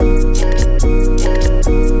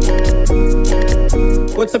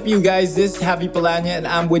What's up, you guys? This is Javi Palanya, and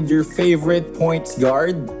I'm with your favorite points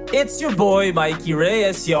guard. It's your boy, Mikey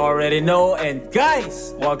Reyes, you already know. And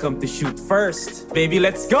guys, welcome to Shoot First. Baby,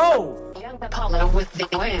 let's go! Young Apollo with the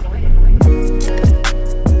win.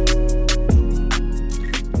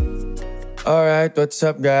 Alright, what's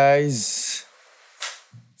up, guys?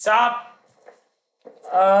 What's up?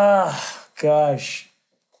 Gosh.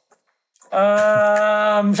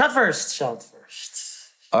 Shot first.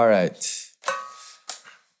 Alright.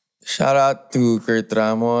 Shout out to Kurt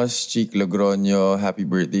Ramos, Chic Logroño, happy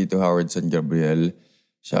birthday to Howard San Gabriel.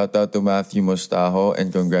 Shout out to Matthew Mostajo, and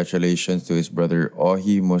congratulations to his brother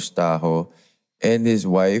Ohi Mostajo and his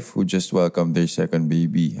wife who just welcomed their second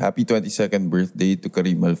baby. Happy 22nd birthday to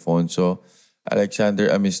Karim Alfonso, Alexander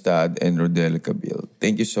Amistad, and Rodel Cabil.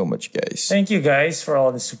 Thank you so much, guys. Thank you guys for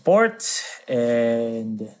all the support.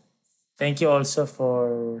 And thank you also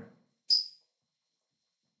for...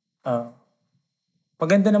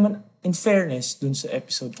 maganda naman, in fairness, dun sa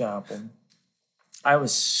episode kahapon, I was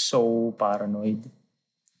so paranoid.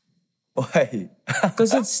 Why? Because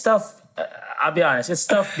it's tough, I'll be honest, it's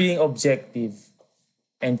tough being objective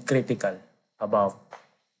and critical about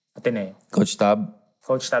Ateneo. Coach Tab?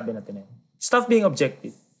 Coach Tab in Ateneo. It's tough being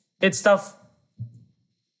objective. It's tough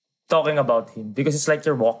talking about him because it's like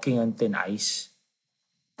you're walking on thin ice.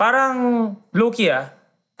 Parang, low-key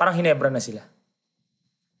parang Hinebra na sila.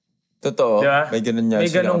 Totoo. Diba? May ganun niya. May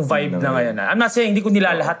ganung vibe na ngayon. I'm not saying hindi ko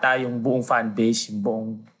nilalahat yung buong fan base, yung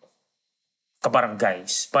buong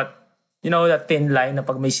kabarangays. But, you know, that thin line na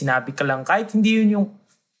pag may sinabi ka lang, kahit hindi yun yung,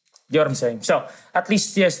 you know what I'm saying? So, at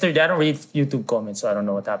least yesterday, I don't read YouTube comments, so I don't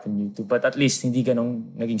know what happened in YouTube. But at least hindi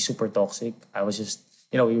ganung naging super toxic. I was just,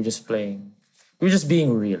 we were just playing. We were just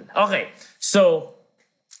being real. Okay, so,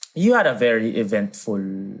 you had a very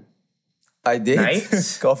eventful I did. night.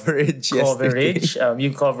 Coverage yesterday. You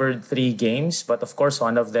covered 3 games, but of course,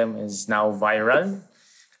 one of them is now viral.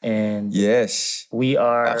 And Yes. we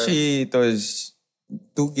are... Actually, it was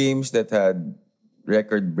 2 games that had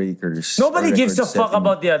record breakers. Nobody or gives a fuck record-setting.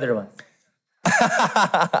 about the other one.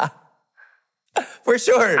 For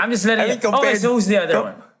sure. I'm just letting it... Okay, compared- so who's the other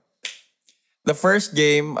one? The first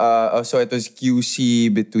game, so it was QC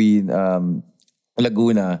between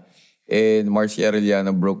Laguna, and Marcy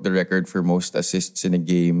Arellano broke the record for most assists in a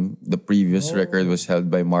game. The previous record was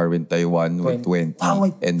held by Marvin Taiwan with 20. Wow,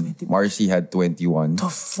 wait, and 20. Marcy had 21.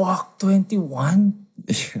 The fuck? 21?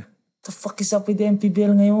 The fuck is up with the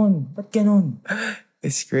MPBL ngayon? Ba't ganun?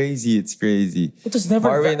 It's crazy. It was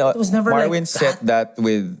never it was never Marvin like set that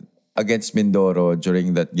with against Mindoro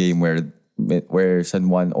during that game where San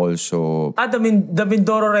Juan also... the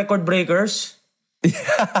Mindoro record breakers?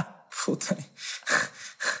 Puta.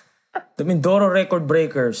 The Mindoro record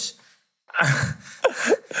breakers.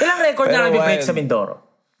 Ilang record Pero na break wild. sa Mindoro?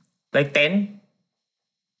 Like 10?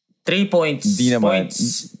 3 points. Di naman.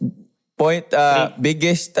 Points.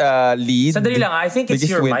 Biggest lead. Sandali lang, I think it's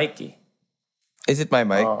biggest your win. mic eh. Is it my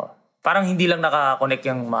mic? Parang hindi lang nakakonect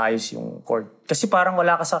yung maayos yung cord. Kasi parang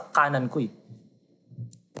wala ka sa kanan ko eh.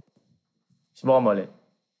 Subukan mo ulit.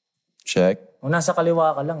 Check. O nasa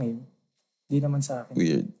kaliwa ka lang eh. Hindi naman sa akin.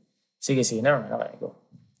 Weird. Sige, never mind. Okay, go.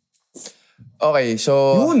 Okay,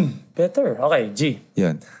 so... Yun! Better. Okay, G.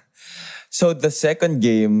 Yun. So the second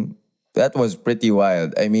game, that was pretty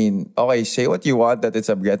wild. I mean, okay, say what you want that it's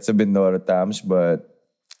against the Mindoro Tams, but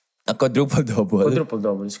a quadruple-double.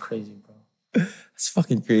 Quadruple-double is crazy, bro. It's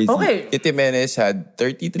fucking crazy. Okay. Kitty Menes had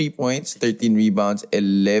 33 points, 13 rebounds,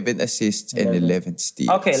 11 assists, and 11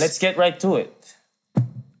 steals. Okay, let's get right to it.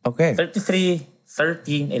 Okay. 33,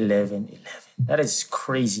 13, 11, 11. That is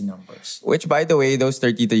crazy numbers. Which, by the way, those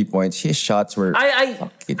 33 points, his shots were I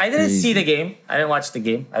fucking didn't crazy. see the game. I didn't watch the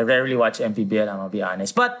game. I rarely watch MPBL, I'm gonna be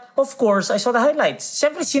honest. But, of course, I saw the highlights.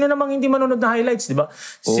 Siyempre, sino namang hindi manonood ng highlights, di ba?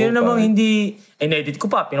 Sino namang pare. hindi... In-edit ko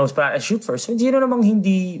pa, pinost pa, shoot first. So, sino namang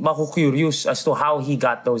hindi maku-curious as to how he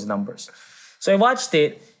got those numbers. So, I watched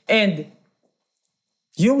it, and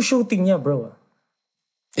yung shooting niya, bro,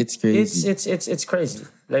 It's crazy. it's crazy.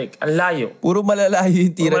 Like, ang layo. Puro malalayo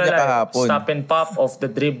yung tira niya kahapon. Stop and pop off the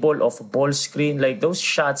dribble, off a ball screen. Like, those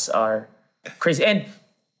shots are crazy. And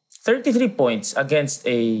 33 points against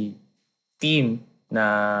a team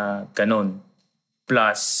na ganon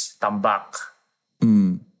plus tambak.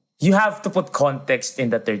 You have to put context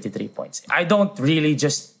in the 33 points. I don't really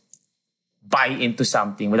just buy into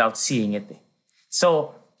something without seeing it.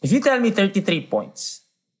 So, if you tell me 33 points,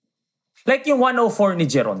 like yung 104 ni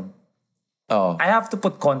Jeron, Oh. I have to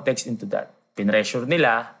put context into that. Pinressure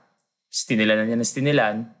nila, stinilan na niya ng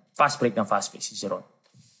stinilan, fast break ng fast break si Jeron.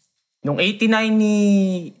 Nung 83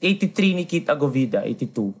 ni Kit Agovida,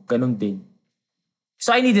 82, ganun din. So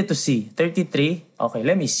I needed to see. 33? Okay,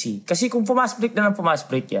 let me see. Kasi kung pumas break na lang pumas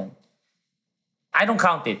break yan, I don't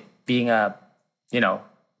count it being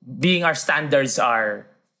being our standards are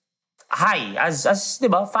high as di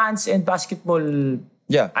ba, fans and basketball.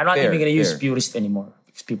 Yeah, I'm not fair, even gonna use fair. purist anymore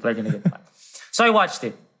because people are gonna get mad. So I watched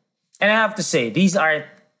it. And I have to say, these are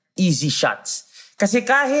easy shots. Kasi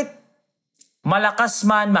kahit malakas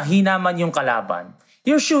man, mahina man yung kalaban,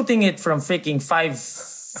 you're shooting it from freaking five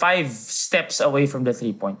steps away from the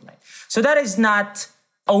 3-point line. So that is not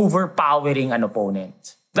overpowering an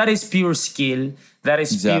opponent. That is pure skill. That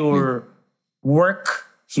is pure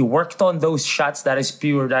work. He worked on those shots. That is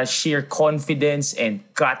sheer confidence and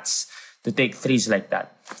guts to take threes like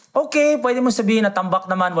that. Okay, pwede mo sabihin na tambak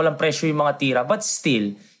naman, walang pressure yung mga tira. But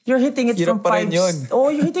still, you're hitting it Hirap from pa rin yun.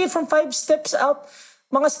 you're hitting it from 5 steps out.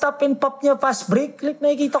 Mga stop and pop niya, fast break. Like,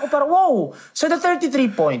 nakikita ko parang, wow. So the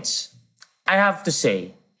 33 points, I have to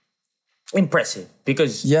say, impressive.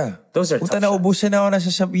 Because those are tough shots. Naubusan na ako na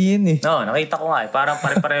sasabihin eh. No, nakita ko nga eh. Parang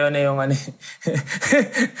pare-pareho na yung ano.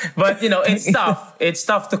 But, it's tough. It's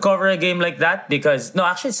tough to cover a game like that because, no,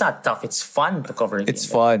 actually it's not tough. It's fun to cover a game. It's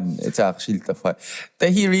fun. It's actually fun.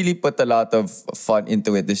 He really put a lot of fun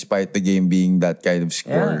into it despite the game being that kind of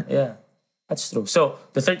score. Yeah. That's true. So,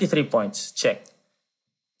 the 33 points, check.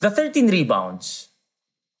 The 13 rebounds,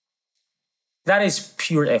 that is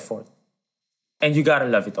pure effort. And you gotta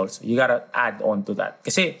love it also. You gotta add on to that.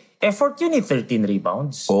 Kasi effort yun 13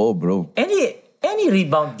 rebounds. Oh, bro. Any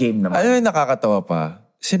rebound game naman. Ano yung nakakatawa pa?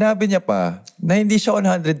 Sinabi niya pa na hindi siya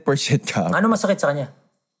 100% ka. Ano masakit sa kanya?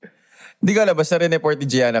 Hindi ko alam. Basta rin-report ni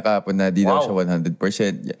Gianna kahapon na di daw siya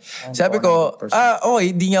 100%. Sabi ko, 100%. Okay,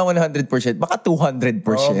 hindi nga 100%. Baka 200%.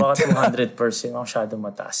 Baka 200%. Masyadong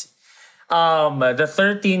mataas. The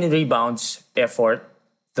 13 rebounds effort,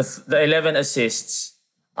 the 11 assists,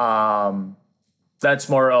 that's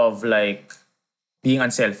more of like being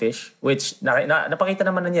unselfish, which napakita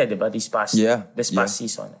naman na niya, di ba? This past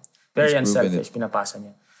season. Very unselfish, pinapasa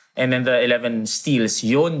niya. And then the 11 steals,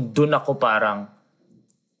 dun ako parang,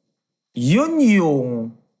 yun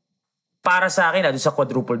yung, para sa akin, dun sa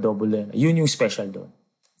quadruple-double, yun yung special doon.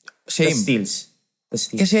 Same. The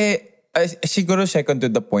steals. Kasi, siguro second to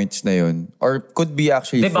the points na yun. Or could be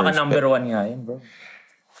actually first. Baka number 1 nga yun, bro.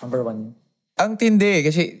 Number 1 yun. Ang tindi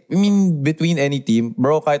kasi, between any team,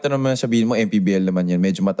 bro, kahit ano naman sabihin mo, MPBL naman yan.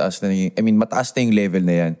 Medyo mataas na mataas na yung level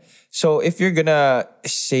na yan. So, if you're gonna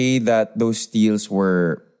say that those steals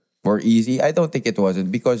were easy, I don't think it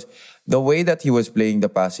wasn't. Because the way that he was playing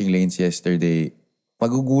the passing lanes yesterday,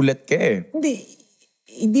 magugulat ka eh.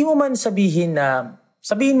 Hindi mo man sabihin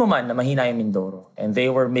mo man na mahina yung Mindoro and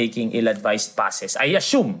they were making ill-advised passes. I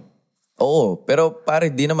assume. Oo, pero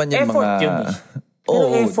pare, di naman yung effort mga... yun eh. Pero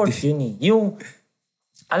effort yun eh. Yung,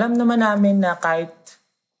 alam naman namin na kahit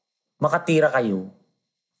makatira kayo,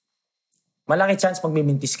 malaki chance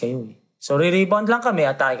magmimintis kayo eh. So, re-rebound lang kami,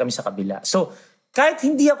 atake kami sa kabila. So, kahit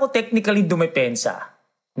hindi ako technically dumepensa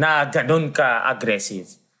na ganun ka-aggressive,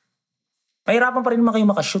 mahirapan pa rin naman kayo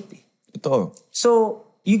makashoot eh. Ito. So,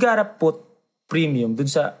 you gotta put premium dun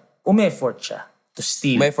sa umeffort siya to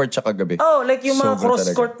steal. May effort siya kagabi. Like yung mga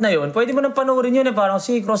cross-court na yun, pwede mo nang panoorin yun eh. Parang,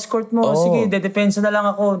 sige, cross-court mo. Sige, dedepensa na lang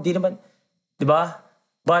ako. Di naman, di ba?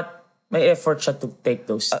 But, may effort siya to take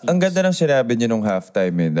those steals. Ang ganda ng sinabi niya nung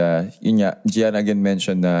halftime yun nga, Gian again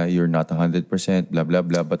mentioned na you're not 100%, blah, blah,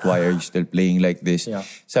 blah, but why are you still playing like this? Yeah.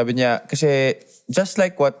 Sabi niya, kasi just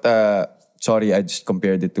like what, sorry, I just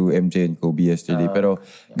compared it to MJ and Kobe yesterday, pero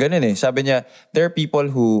ganun eh. Sabi niya, there are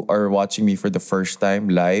people who are watching me for the first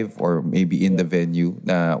time live or maybe in the venue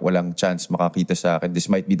na walang chance makakita sa akin.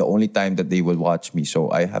 This might be the only time that they will watch me,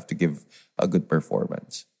 so I have to give a good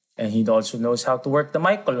performance. And he also knows how to work the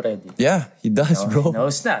mic already. Yeah, he does, bro. He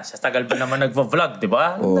knows na. Sa tagal pa naman nagvo-vlog, di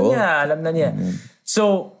ba? Alam na niya.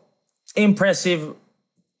 So, impressive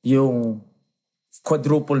yung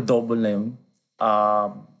quadruple-double na yun.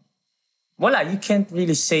 You can't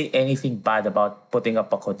really say anything bad about putting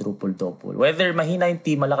up a quadruple-double. Whether mahina yung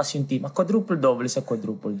team, malakas yung team, a quadruple-double is a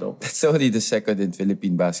quadruple-double. That's only the second in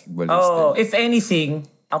Philippine basketball. If anything,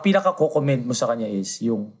 ang pinaka-commend mo sa kanya is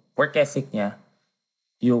yung work ethic niya,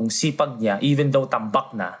 yung sipag niya, even though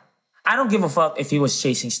tambak na. I don't give a fuck if he was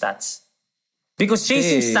chasing stats. Because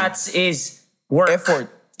chasing stats is work. Effort.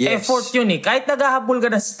 Yes. Effort yun eh. Kahit naghahabol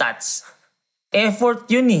ka ng stats, effort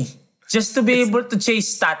yun eh. Just to be able to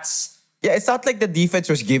chase stats. Yeah, it's not like the defense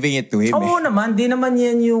was giving it to him. Oo naman. Di naman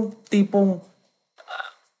yan yung tipong...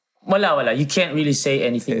 wala. You can't really say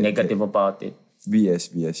anything negative about it.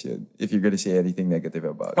 BS yun. If you're gonna say anything negative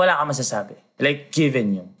about it. Wala ka masasabi. Like,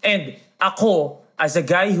 given yun. And ako, as a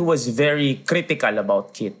guy who was very critical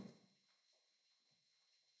about Kit,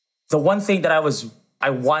 the one thing that I was I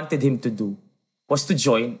wanted him to do was to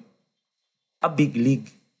join a big league.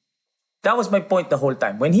 That was my point the whole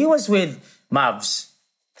time. When he was with Mavs,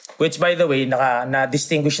 which by the way,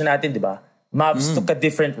 na-distinguish na natin, di ba? Mavs took a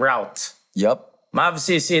different route. Yup.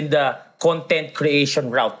 Mavs is in the content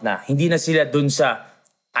creation route na. Hindi na sila dun sa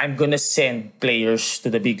I'm gonna send players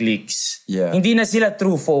to the big leagues. Yeah. Hindi na sila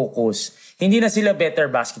true focus. Hindi na sila better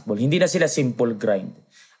basketball. Hindi na sila simple grind.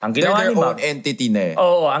 Ang They're ginawa their ni own Mavs, entity na eh.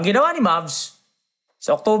 Oo, ang ginawa ni Mavs,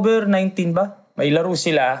 sa October 19 ba? May laro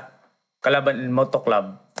sila, kalaban Moto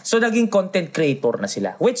Club. So naging content creator na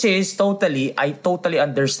sila. Which is I totally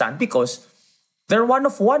understand because they're one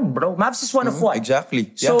of one, bro. Mavs is one of one. Exactly.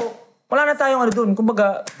 So, Yeah. wala na tayong ano dun.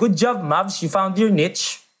 Kumbaga, good job, Mavs. You found your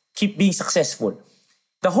niche. Keep being successful.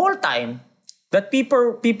 The whole time that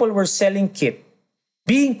people were selling kit,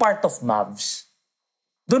 being part of Mavs,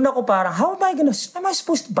 doon ako parang, how am I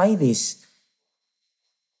supposed to buy this?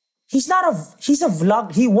 He was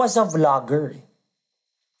a vlogger.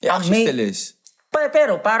 Yeah, actually May- still is.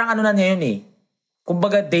 Pero parang ano na niya yun eh.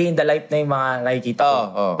 Kumbaga day in the life na yung mga nakikita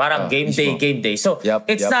ko. Parang game day. So,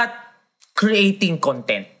 it's not creating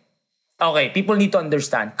content. Okay, people need to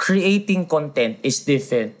understand. Creating content is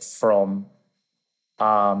different from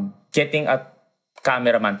getting a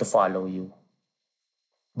cameraman to follow you.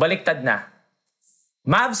 Baliktad na.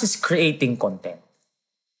 Mavs is creating content.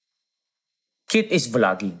 Kit is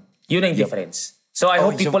vlogging. Yun ang difference. So I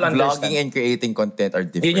hope people understand. Vlogging and creating content are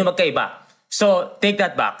different. Yun yung magkaiba. So, take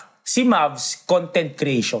that back. Si Mavs, content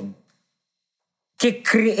creation.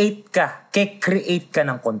 Kikreate ka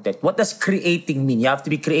ng content. What does creating mean? You have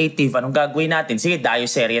to be creative. Anong gagawin natin? Sige, dayo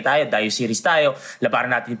serye tayo, dayo series tayo,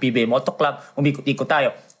 labaran natin yung PBA Moto Club, umikot-ikot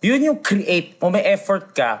tayo. Yun yung create. Kung may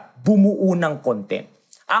effort ka, bumuo ng content.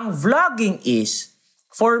 Ang vlogging is,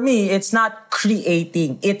 for me, it's not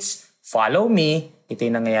creating. It's follow me. Ito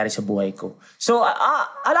yung nangyayari sa buhay ko. So,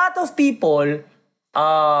 a lot of people,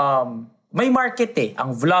 may market eh.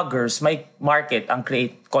 Ang vloggers, may market ang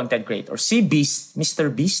content creator. Si Beast, Mr.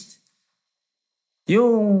 Beast,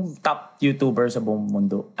 yung top YouTuber sa buong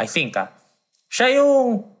mundo, I think siya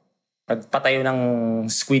yung nagpatayo ng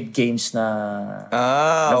Squid Games na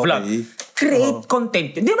vlog. Okay. Create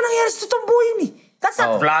content. Hindi mo nangyayari sa totoong buhay yun eh. That's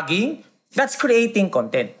not vlogging. That's creating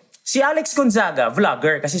content. Si Alex Gonzaga,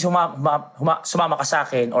 vlogger, kasi sumama ka sa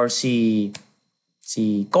akin, or si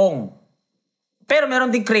Kong. Pero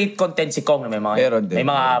meron din create content si Kong na may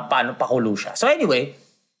mga pakulo siya. So anyway,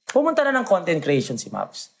 pumunta na ng content creation si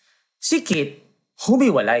Mavs. Si Kit,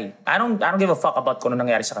 humiwalay. I don't give a fuck about kung ano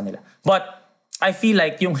nangyari sa kanila. But I feel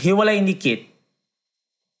like yung hiwalay ni Kit,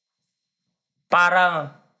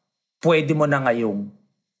 parang pwede mo na ngayong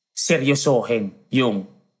seryosohin yung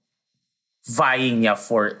vying niya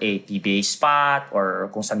for a PBA spot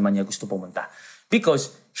or kung saan man niya gusto pumunta.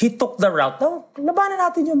 Because he took the route, labanan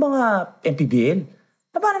natin yung mga MPBL.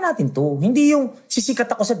 Labanan natin to. Hindi yung sisikat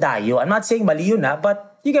ako sa dayo. I'm not saying mali yun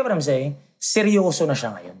but you get what I'm saying? Seryoso na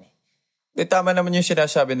siya ngayon eh. Tama naman yung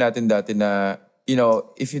sinasabi natin dati na, you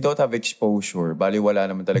know, if you don't have exposure, baliwala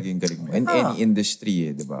naman talaga yung galing mo. In any industry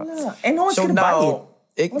di ba? And no one's gonna buy it.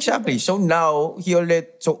 Exactly. So now,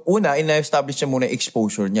 ina-establish niya muna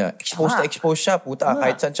exposure niya. Expose siya, puta.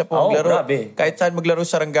 Kahit saan siya po maglaro. Kahit saan maglaro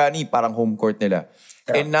sa Rangani, parang home court nila.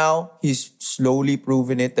 And now, he's slowly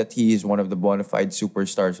proven it that he is one of the bona fide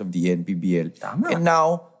superstars of the NPBL. Tama. And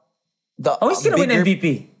now, he's gonna win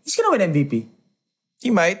MVP. He's gonna win MVP.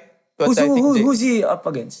 He might. But Who's he up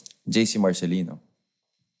against? JC Marcelino.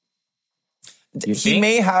 He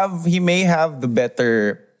may have the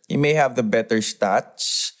better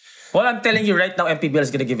stats. Well, I'm telling you right now, MPBL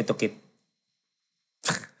is gonna give it to Kit.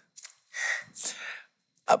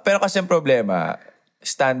 Pero kasi ang problema,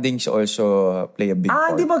 standings also play a big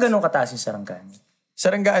part. Di ba ganun kataas yung Sarangani?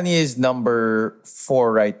 Sarangani is number 4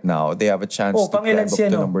 right now. They have a chance to climb up to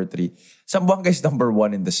number 3. Zamboanga is number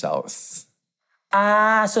 1 in the South.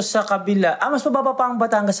 So sa kabila. Mas mababa pa ang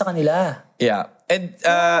Batangas sa kanila. Yeah. And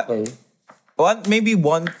Okay.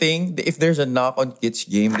 one thing, if there's a knock on Kit's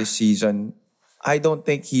game this season, I don't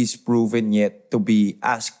think he's proven yet to be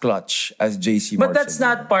as clutch as JC Marcelino. But that's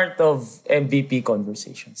not part of MVP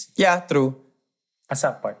conversations. Yeah, true. That's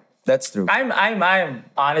not part. That's true. I'm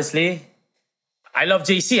honestly, I love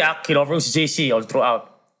JC. Kilover's JC all throughout.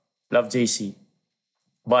 Love JC.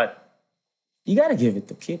 But you gotta give it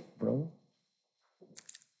to Kit, bro.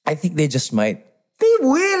 I think they just might. They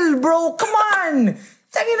will, bro. Come on.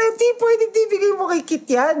 Tangin na, di pwedeng ibigay mo kay Kit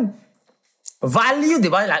yan. Value, di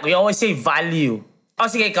ba? Like we always say value.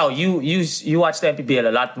 Sige, ikaw, you watch the MPBL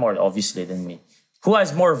a lot more, obviously, than me. Who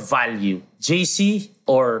has more value? JC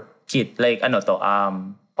or Kit? Like,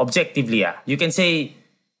 objectively, you can say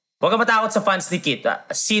Huwag ka matakot sa fans ni Kit.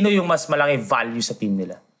 Sino yung mas malaki value sa team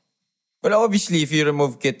nila? Well, obviously, if you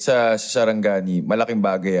remove Kit sa Sarangani, malaking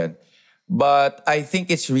bagay yan. But I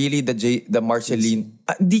think it's really the Marceline.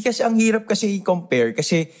 Di kasi ang hirap kasi i-compare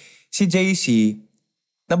kasi si JC,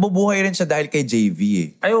 nabubuhay rin siya dahil kay JV eh.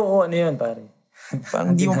 Ay, oo, ano yun, pare?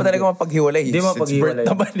 Parang hindi mo pa talaga mapaghiwalay. Hindi mo paghiwalay.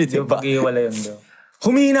 Hindi mo paghiwalay yun daw.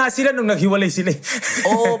 Humihina sila nung naghiwalay sila.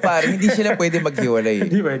 Oo, pare. Hindi sila pwede maghiwalay.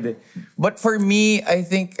 Hindi pwede. But for me, I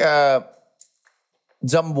think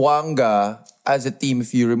Zamboanga as a team,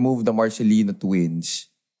 if you remove the Marcelino twins,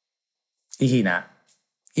 Hihina.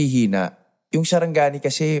 Yung Sarangani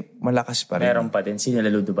kasi malakas pa rin. Meron pa din. Sila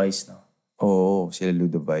Ludovice, no? Oo, sila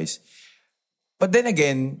Ludovice. But then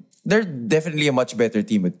again, they're definitely a much better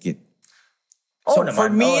team with Kit. So naman, for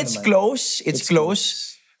me, it's naman. close. It's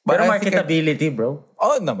close. But Pero I think marketability, bro.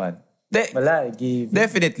 naman. Wala, give.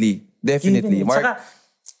 Definitely. Given. Saka,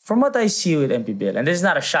 from what I see with MPBL, and this is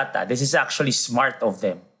not a shot, this is actually smart of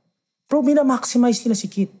them. Bro, mina-maximize nila si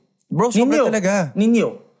Kit. Bro, sobra talaga.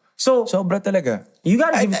 Ninyo. So, Sobra talaga. you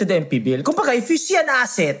gotta give it to the MPBL. Kumbaga, if you see an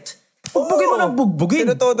asset, bugbugin mo ng bugbugin.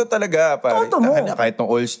 Tinotodo talaga, pare. Todo mo. Kahit nung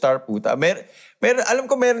All-Star, puta. Alam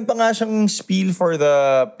ko meron pa nga siyang spiel for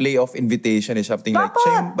the playoff invitation or something like.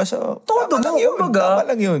 Siya yung basta, Todo tama mo. Tama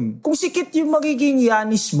lang yun. Kung si Kit yung magiging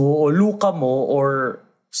Giannis mo, o Luka mo, or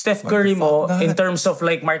Steph Curry mo, in terms of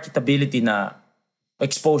like marketability na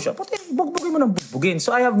exposure, puti, bugbugin mo ng bugbugin.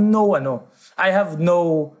 So I have no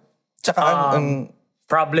Tsaka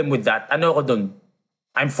problem with that. Ano ako dun?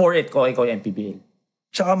 I'm for it ko ikaw yung MPBL.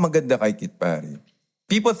 tsaka maganda kay Kit, pare.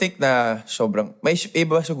 People think na sobrang, may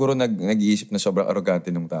iba siguro nag-iisip na sobrang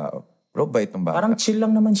arrogante ng tao. Bro, bait ng bata. Parang chill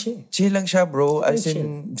lang naman siya. Chill lang siya, bro. As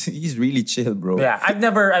in, he's really chill, bro. Yeah, I've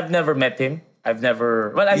never met him. He's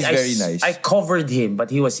very nice. I covered him,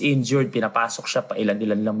 but he was injured. Pinapasok siya pa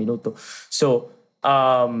ilan-ilan lang minuto. So,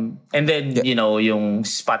 and then, yung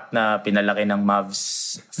spot na pinalaki ng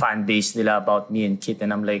Mavs fan base nila about me and Kit,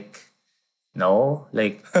 and I'm like, no,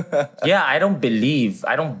 like, yeah, I don't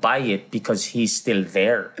buy it because he's still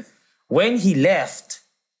there. When he left,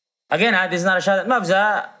 again, this is not a shot at Mavs,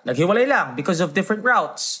 naghiwalay lang because of different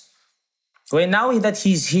routes. When now that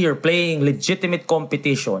he's here playing legitimate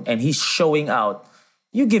competition and he's showing out,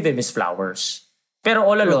 you give him his flowers. Pero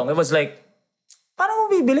all along, it was like, parang mo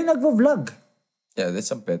bibili, nagvo-vlog. Yeah,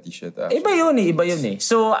 that's some petty shit. Actually. Iba yun eh.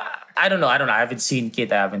 So, I don't know. I haven't seen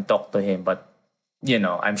Kit. I haven't talked to him. But,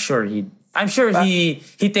 I'm sure he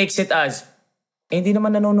takes it as, hindi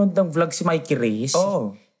naman nanonood ng vlog si Mikey Reyes.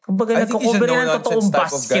 Oh. Kumbaga, nagko-cover na ng totoong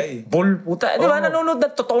basketball. Puta. Di ba? Oh. Nanonood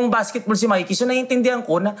ng totoong basketball si Mikey. So, naiintindihan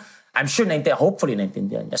ko na, hopefully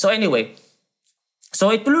naiintindihan niya. So, anyway.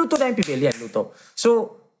 So, luto na yung PBL yan, luto.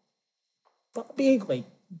 So, baka bigay ko kay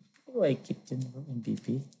Kit yun,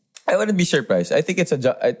 MVP. I wouldn't be surprised. I think it's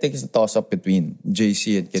a toss-up between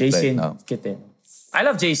JC and Kit right now. Kit. I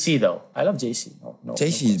love JC though. I love JC. No,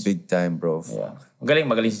 JC is big time, bro. Yeah.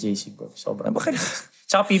 Magaling si JC, bro. Sobrang.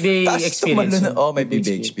 Tsaka PBA PBA experience. May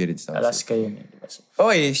PBA experience na. Alas kayo.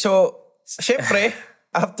 Okay, so, syempre,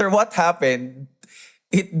 after what happened,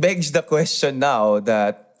 it begs the question now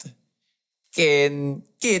that can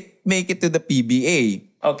Kit make it to the PBA?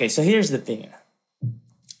 Okay, so here's the thing.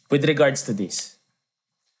 With regards to this.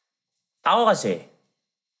 Ako kasi,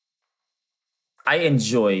 I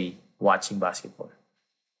enjoy watching basketball.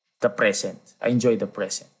 The present. I enjoy the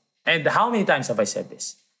present. And how many times have I said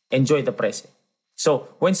this? Enjoy the present.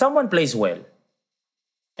 So, when someone plays well,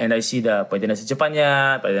 and I see pwede na sa Japan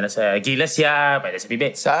yan, pwede na sa Gilas yan, pwede sa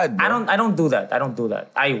PBA. Sad, bro. I don't do that.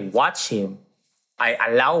 I watch him. I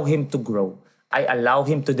allow him to grow. I allow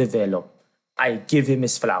him to develop. I give him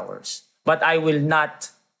his flowers. But I will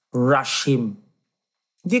not rush him.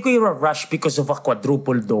 Hindi ko i-rush because of a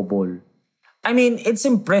quadruple-double. I mean, it's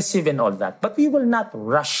impressive and all that. But we will not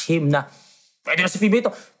rush him na, pwede na sa PBA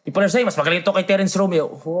ito. People are saying, mas magaling ito kay Terence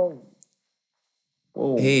Romeo. Whoa.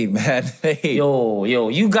 Hey, man. Hey. Yo,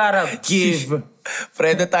 you gotta give.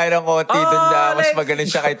 Fredo tayo ng konti dun na mas magaling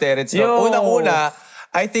siya kay Terence. Unang-una,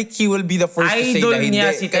 I think he will be the first to say na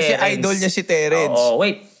hindi. Kasi idol niya si Terence. Oh,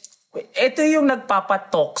 wait. Ito yung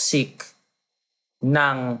nagpapatoxic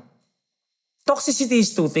ng... Toxicity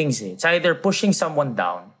is two things. It's either pushing someone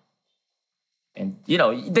down and,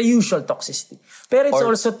 the usual toxicity. Pero it's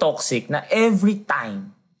also toxic na every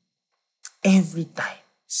time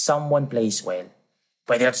someone plays well,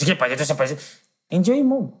 pwede na sa enjoy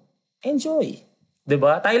mo. Enjoy.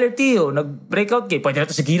 Diba? Tyler Teo, nag-breakout game, pwede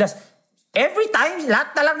na sa Gilas. Every time,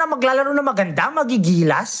 lahat na lang na maglalaro na maganda,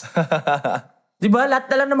 magigilas. Diba? Lahat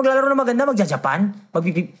na lang na maglalaro na maganda, magja-Japan.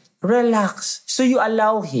 Relax. So you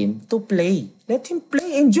allow him to play. Let him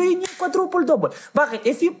play. Enjoy niyo yung quadruple double. Bakit?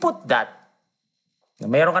 If you put that,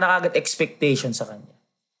 mayroon ka na kagad expectation sa kanya.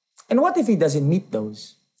 And what if he doesn't meet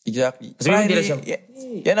those? Exactly. Kasi hindi na siya,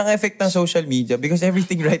 Yan ang effect ng social media because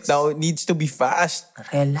everything right now needs to be fast.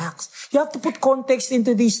 relax. You have to put context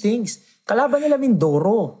into these things. Kalaban nila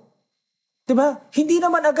Mindoro. Diba? Hindi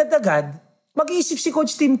naman agad-agad mag-iisip si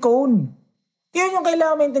Coach Tim Cone. Yun yung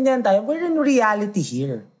kailangan maintindihan tayo. We're in reality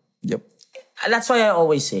here. Yep. That's why I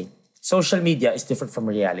always say, social media is different from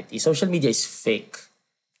reality. Social media is fake.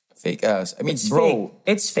 Fake ass. I mean, It's bro. fake.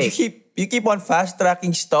 It's fake. You keep on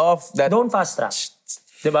fast-tracking stuff that Don't fast track.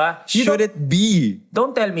 Diba? You should it be.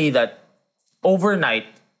 don't tell me that overnight,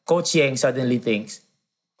 Coach Yeng suddenly thinks,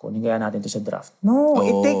 kunin kaya natin to sa draft. No,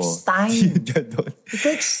 it takes time. Ganon. It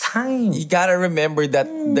takes time. You gotta remember that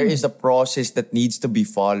there is a process that needs to be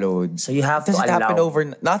followed. So you have It to doesn't happen allow.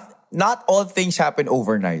 overnight. Not all things happen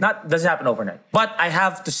overnight. Doesn't happen overnight. But I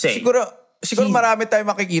have to say, Siguro marami tayong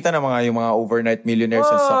makikita na yung mga overnight millionaires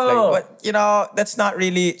and stuff like that. But, that's not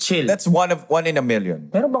really... Chill. That's one in a million.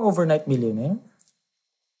 meron bang overnight millionaire?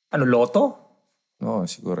 Ano, Lotto? No,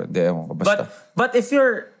 siguro. Hindi, ewan ko. Basta. But if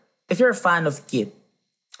you're a fan of Kit,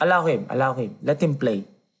 allow him. Let him play.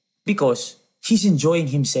 Because he's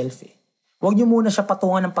enjoying himself eh. Huwag niyo muna siya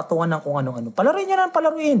patungan ng kung ano-ano. Palaruin niya na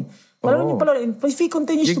palaruin. Palaruin. If he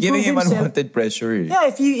continues You're to prove giving him himself. unwanted pressure eh. Yeah,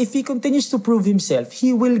 if he continues to prove himself,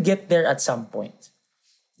 he will get there at some point.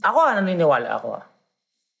 Naniniwala ako.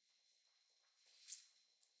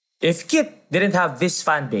 If Kit didn't have this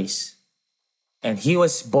fan base, and he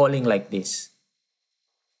was balling like this,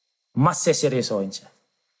 mas seseryosohin siya.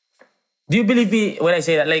 Do you believe me when I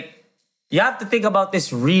say that? Like, you have to think about this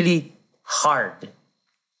really hard.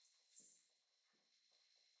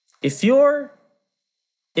 If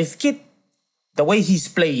Kit, the way he's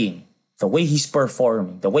playing, the way he's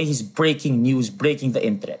performing, the way he's breaking news, breaking the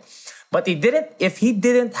internet, but if he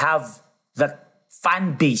didn't have that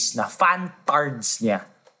fan base na fan tards niya,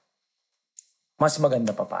 mas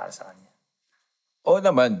maganda pa para sa kanya. Oo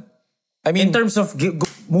naman. I mean, In terms of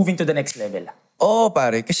moving to the next level.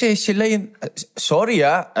 pare. Kasi sila yung... Sorry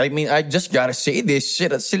I mean, I just gotta say this.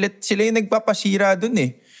 Sila yung nagpapasira dun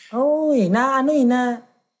eh.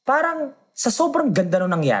 Parang sa sobrang ganda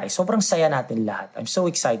nung nangyari, sobrang saya natin lahat. I'm so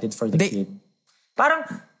excited for the kid. Parang,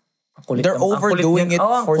 ang kulit They're overdoing it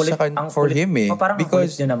for him eh. Parang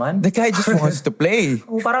because ang kulit nyo naman. the guy just wants to play.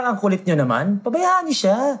 Parang ang kulit nyo naman. Pabayaan nyo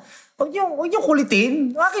siya. Huwag nyo kulitin.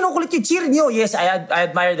 Kinukulit nyo, cheer nyo. Yes, I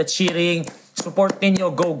admire the cheering. Support ninyo.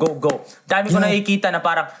 Go, go, go. Dami ko nakikita na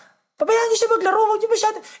parang, pabayaan nyo siya maglaro. Huwag nyo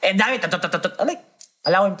masyado. Dami, like,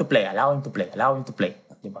 allow him to play.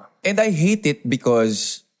 Diba? And I hate it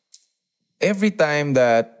because every time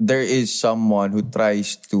that there is someone who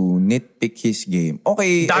tries to nitpick his game,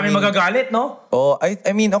 okay. Dami magagalit, no?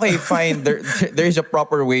 I mean, okay, fine. There is a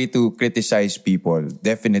proper way to criticize people.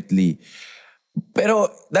 Definitely. Pero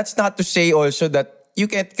that's not to say also that you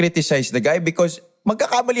can't criticize the guy because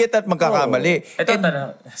magkakamali at magkakamali.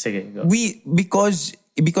 Sige, go.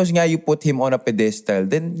 Because nga you put him on a pedestal,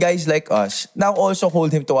 then guys like us now also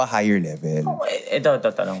hold him to a higher level. Ito,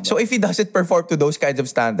 tanong mo. So if he doesn't perform to those kinds of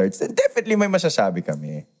standards, then definitely may masasabi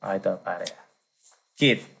kami. Ito, pare.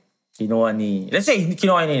 Kit, kinuha ni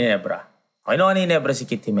Nebra. Kinuha ni Nebra si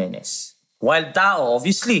Kit Jimenez. Wild tao,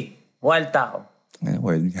 obviously. Wild tao.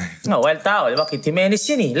 Well, No, wild tao. Diba? Kit Jimenez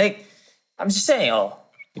yun eh. Like, I'm just saying,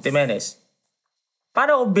 Kit Jimenez.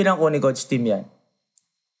 Paano kung binangko ni Coach Tim yan?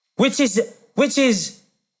 Which is,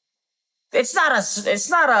 it's not a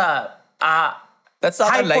that's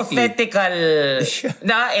not hypothetical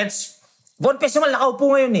na it's Von Pesumal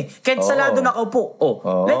nakaupo ngayon eh. Ken Salado nakaupo.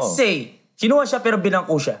 Let's say, kinuha siya pero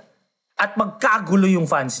binangko siya. At magkagulo yung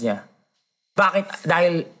fans niya. Bakit?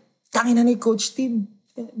 Dahil, tangin na ni Coach Tim.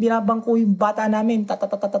 Binabangko yung bata namin.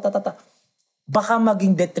 Baka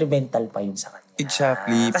maging detrimental pa yun sa kanya.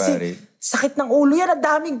 Exactly, Kasi, pare. sakit ng ulo yan. Ang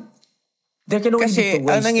daming... Kasi,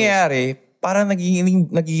 ang nangyayari, parang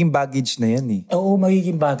nagiging baggage na yan eh. Oo,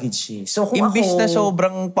 magiging baggage eh. So kung Imbis ako... na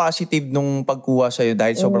sobrang positive nung pagkuha sa'yo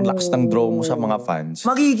dahil sobrang lakas ng draw mo sa mga fans.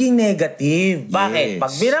 Magiging negative. Bakit? Yes.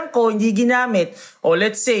 Pag binangko, hindi ginamit, o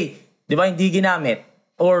let's say, di ba, hindi ginamit,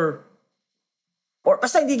 or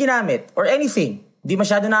basta hindi ginamit, or anything, hindi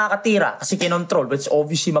masyado nakakatira kasi kinontrol, but it's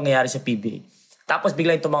obviously mangyayari sa PBA. Tapos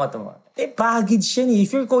bigla yung tumangat. Baggage yan eh.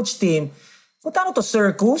 If you're Coach Tim, punta to,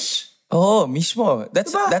 circus? Oo, mismo.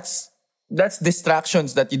 Diba? That's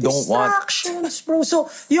distractions that you don't want. Distractions, bro.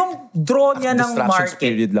 So, yung draw niya ng Distractions market.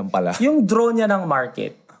 period lang pala. Yung draw niya ng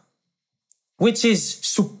market, which is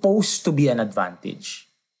supposed to be an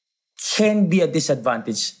advantage, can be a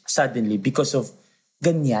disadvantage suddenly because of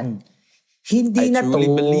ganyan. Hindi I na to... truly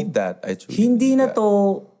believe that. Hindi na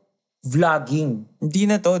to vlogging. Hindi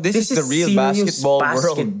na to. This is the real serious basketball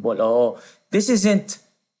basketball. Oo. This isn't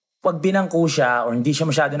pag binangko siya or hindi siya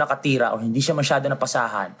masyado nakatira or hindi siya masyado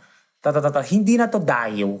napasahan. Hindi na to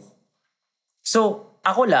dayo. So,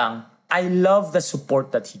 ako lang, I love the support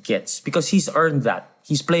that he gets because he's earned that.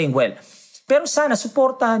 He's playing well. Pero sana,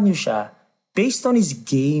 supportahan niyo siya based on his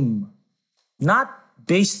game. Not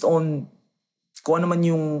based on kung ano man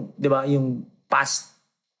yung, di ba, yung past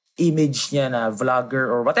image niya na vlogger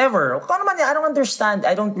or whatever. Kung ano man I don't understand.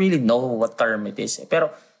 I don't really know what term it is. Pero,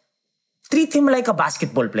 treat him like a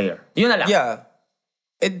basketball player. Yun na lang. Yeah.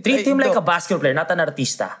 Treat him like a basketball player, not an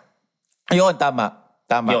artista. Ayun, tama.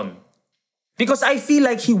 Yun. Because I feel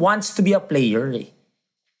like he wants to be a player eh.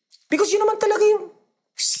 Because yun naman talaga yung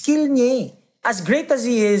skill niya eh. As great as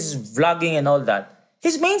he is vlogging and all that,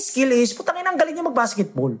 his main skill is, putangin ang galing niya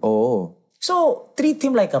mag-basketball. Oo. So, treat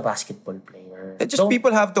him like a basketball player. It's just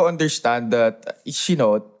people have to understand that,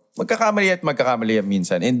 magkakamali yan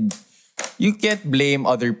minsan. And you can't blame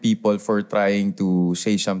other people for trying to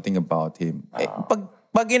say something about him.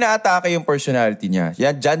 Pag inaatake yung personality niya,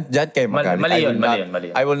 dyan kayo magalit. Mali yun.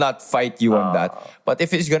 I will not fight you on that. But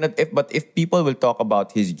if people will talk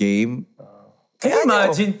about his game, Can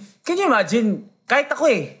you imagine, kahit ako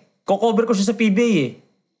ko-cover ko siya sa PBA eh.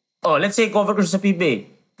 Oh, let's say cover ko siya sa PBA.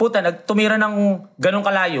 Puta, tumira ng ganong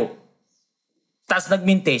kalayo. Tapos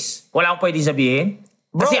nagmintis. Wala akong pwede sabihin.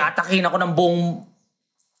 Kasi atakin ako ng buong...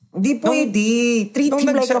 Hindi pwede. Treat him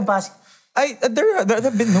like a basket. There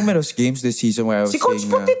have been numerous games this season where I was Si Coach saying...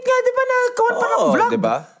 Putit nga, di ba, nagkawan pa ng vlog?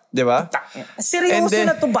 Diba? Seryoso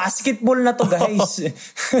na to, basketball na to, guys.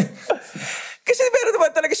 Kasi meron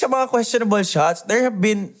naman talaga siya mga questionable shots. There have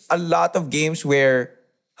been a lot of games where...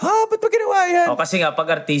 ba't ba ginawa yan? Kasi nga, pag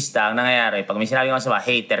artista, ang nangyayari, pag may sinabi nga sa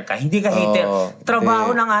hater ka, hindi ka hater.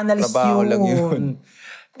 Trabaho ng analyst trabaho yun. Lang yun.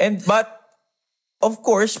 But, of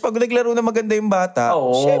course, pag naglaro na maganda yung bata,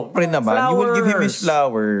 syempre naman, you will give him his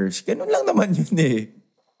flowers. Ganun lang naman yun eh.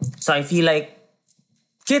 So I feel like,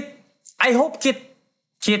 I hope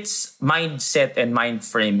Kit's mindset and mind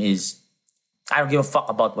frame is, I don't give a fuck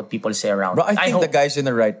about what people say around. Bro, I think the guy's in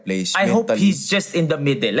the right place I mentally. hope he's just in the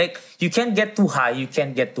middle. Like, you can't get too high, you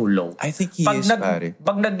can't get too low. I think he is, pare.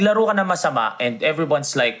 Pag naglaro ka na masama and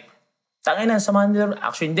everyone's like, tangin na, sama nila.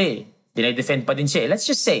 Actually, hindi. Dinay-defend pa din siya. Let's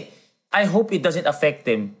just say, I hope it doesn't affect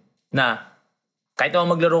him na kahit ako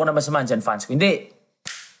maglaro ka na masama dyan, fans ko. Hindi.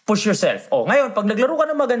 Push yourself. Ngayon, pag naglaro ka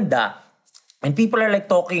na maganda, and people are like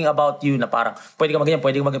talking about you na parang, pwede ka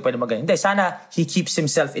magaganyan. Hindi, sana he keeps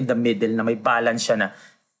himself in the middle na may balance siya na,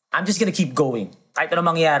 I'm just gonna keep going. Kahit ano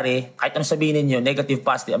mangyari, kahit ano sabihin ninyo, negative,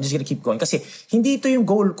 positive, I'm just gonna keep going. Kasi hindi ito yung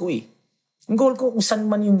goal ko eh. Yung goal ko kung saan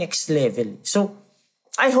man yung next level. So,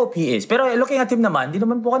 I hope he is. Pero looking at him naman, di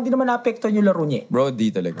naman na-apektuhan yung laro niya. Bro,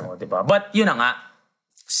 di talaga. Diba? But yun na nga,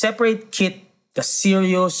 separate Kit, the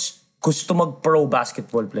serious, gusto mag-pro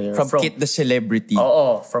basketball player. From Kit the celebrity.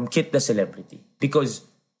 Oo, from Kit the celebrity. Because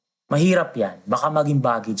mahirap yan. Baka maging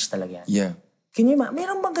baggage talaga yan. Yeah.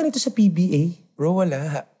 Meron bang ganito sa PBA? Bro,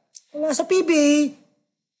 wala. Wala sa PBA.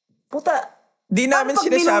 Puta. Di namin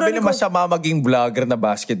sinasabi na masama maging vlogger na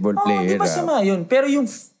basketball player. Di masama yun. Pero yung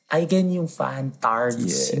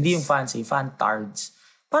fan-tards. Hindi yung fans fan-tards.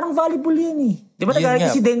 Parang volleyball yan eh. Di ba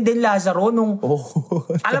nagalit si Denden Lazaro nung...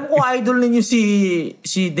 alam ko idol ninyo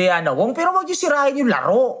si Diana Wong, pero wag yung sirahin yung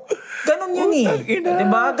laro. Ganon yun eh. Di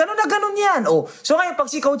ba? Ganon yan. So ngayon, pag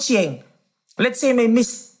si Coach Yeng, let's say may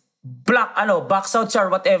miss block, box out siya or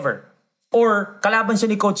whatever, or kalaban siya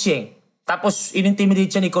ni Coach Yeng, tapos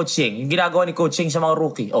in-intimidate siya ni Coach Yeng, yung ginagawa ni Coach Yeng sa mga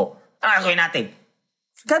rookie, gawin natin.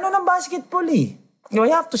 Ganon ang basketball eh. You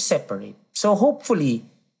have to separate. So hopefully,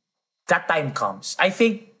 that time comes. I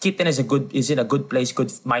think Kitten is in a good place,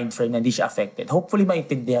 good mind frame, hindi siya affected. Hopefully,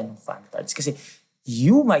 maintindihan ng fan-tards. Kasi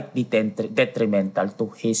you might be detrimental to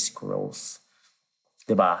his growth.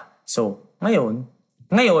 Diba? So, ngayon,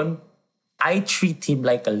 I treat him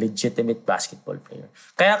like a legitimate basketball player.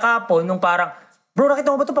 Kaya kapon, nung parang, bro,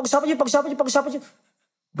 nakita mo ba ito? Pag-usapan niyo.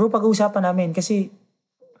 Bro, pag-uusapan namin. Kasi,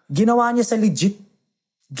 ginawa niya sa legit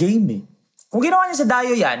game eh. Kung ginawa niya sa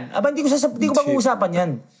Dayo yan, hindi ko pag-uusapan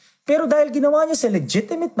yan. Pero dahil ginawa niya sa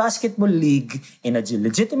legitimate basketball league, in a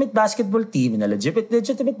legitimate basketball team, in a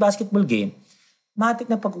legitimate basketball game, matik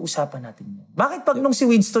na pag-uusapan natin yan. Bakit pag nung si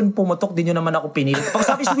Winston pumutok, din nyo naman ako pinilit?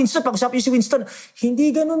 Pag-usapan si Winston,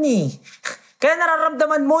 hindi ganun eh. Kaya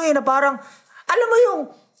nararamdaman mo na parang, alam mo yung,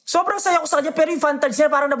 sobrang saya ko sa kanya, pero yung fantasy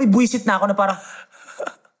niya, parang nabibwisit na ako na parang,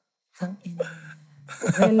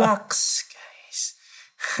 relax, guys.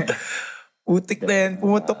 Utik na yan.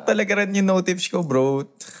 Pumutok talaga rin yung notifs ko, bro.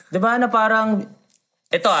 Diba na parang,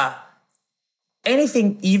 ito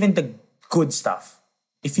anything, even the good stuff,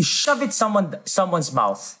 if you shove it someone's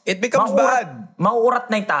mouth, It becomes bad.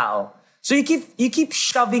 Mauurat na yung tao. So you keep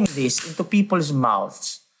shoving this into people's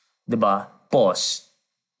mouths. Diba? Pause.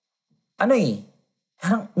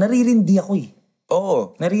 Parang naririndi ako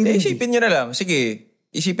Oo. Naririndi. Isipin nyo na lang. Sige,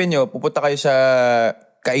 isipin nyo, pupunta kayo sa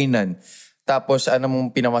kainan. Tapos, ano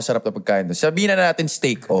mong pinamasarap na pagkain doon? Sabihin na natin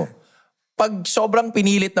steak, Pag sobrang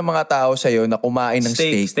pinilit ng mga tao sa'yo na kumain ng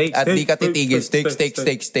steak at di ka titigil, steak.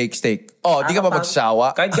 Di ka ba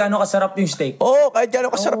magsasawa? Kahit gaano kasarap yung steak. Kahit gaano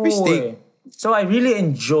kasarap yung steak. So I really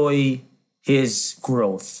enjoy his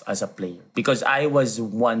growth as a player because I was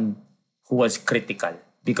one who was critical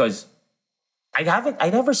because I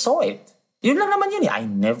never saw it. Yun lang naman yun. I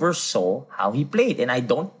never saw how he played and I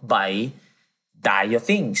don't buy Dayo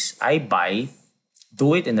things. I buy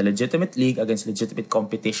do it in a legitimate league against legitimate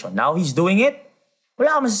competition. Now he's doing it.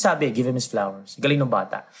 Wala ka masasabi. Give him his flowers. Galing ng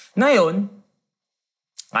bata. Ngayon,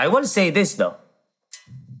 I will say this though.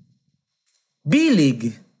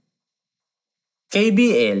 B-League,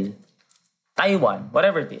 KBL, Taiwan,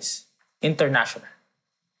 whatever it is, international.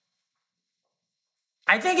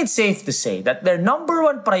 I think it's safe to say that their number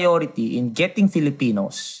one priority in getting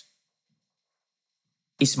Filipinos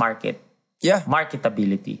is market. Yeah.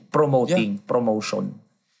 Marketability, promotion.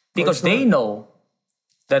 Because they know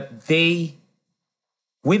that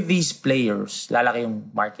with these players, lalaki yung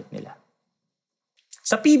market nila.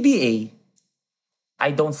 Sa PBA, I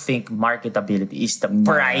don't think marketability is the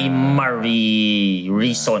primary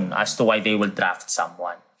reason as to why they will draft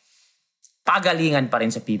someone. Pagalingan pa rin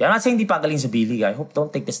sa PBA. I'm not saying di pagaling sa B-League. I hope don't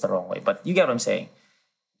take this the wrong way. But you get what I'm saying.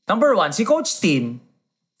 Number one, si Coach Tim,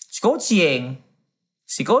 si Coach Yeng,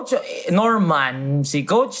 si Coach Norman, si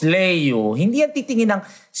Coach Leo, hindi yan titingin ng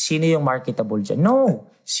sino yung marketable dyan. No.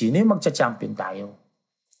 Sino yung magcha-champion tayo?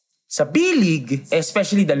 Sa B-League,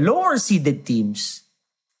 especially the lower-seeded teams,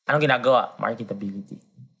 anong ginagawa? Marketability.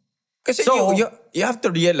 Kasi you have to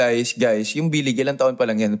realize, guys, yung B-League, ilang taon pa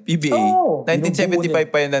lang yan. PBA, 1975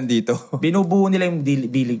 pa yan nandito. Binubuo nila yung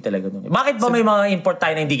B-League talaga nun. Bakit ba may mga import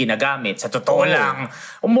tayo na hindi ginagamit? Sa totoo lang,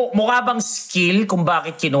 mukha bang skill kung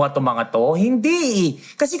bakit kinuha itong mga to? Hindi.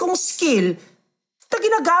 Kasi kung skill,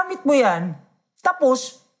 ginagamit mo yan.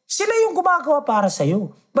 Tapos, sila yung gumagawa para sa'yo.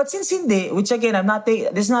 But since hindi, which again,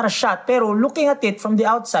 this is not a shot, pero looking at it from the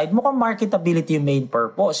outside, mukhang marketability yung main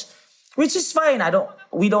purpose. Which is fine.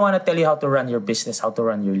 We don't want to tell you how to run your business, how to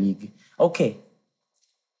run your league. Okay.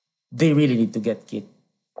 They really need to get kit.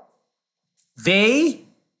 They,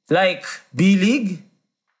 like B-League,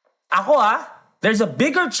 there's a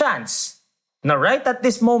bigger chance na right at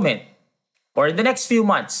this moment or in the next few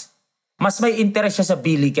months, mas may interest siya sa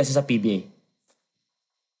B-League kaysa sa PBA.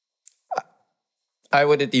 I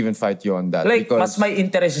wouldn't even fight you on that. Like, because mas may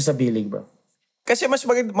interest siya sa B-League, bro. Kasi mas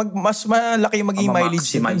malaki yung magiging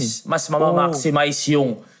mileage. Mas maximize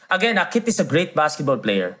yung... Again, Kit is a great basketball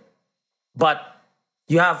player. But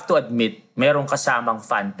you have to admit, merong kasamang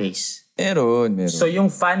fan base. Meron. So yung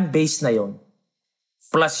fan base na yon,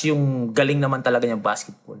 plus yung galing naman talaga niyang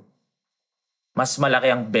basketball, mas malaki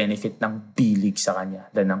ang benefit ng B-League sa kanya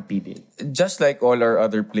than ng PBA. Just like all our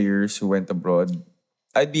other players who went abroad,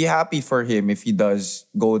 I'd be happy for him if he does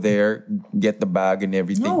go there, get the bag and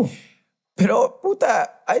everything. No. Pero,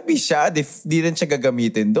 puta, I'd be sad if di rin siya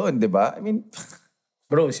gagamitin doon, di ba? I mean...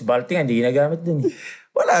 Bro, si Balti nga, hindi ginagamit dun.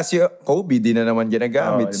 Wala, si Kobe di na naman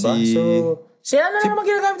ginagamit. Diba? Sila na naman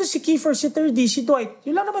ginagamit doon. Si Kiefer, si 3D, si Dwight.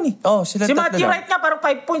 Yun lang naman sila si tatlo Matthew lang. Wright nga, parang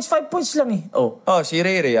 5 points lang . Si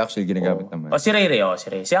Ray actually ginagamit naman. Si Ray.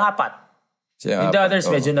 Si apat. Yung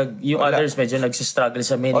others medyo nagsistruggle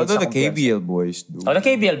sa minutes. Although the KBL boys do. The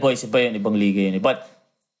KBL boys, iba yun, ibang liga yun. But,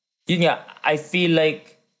 yun nga, I feel like,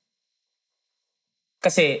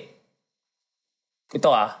 kasi, ito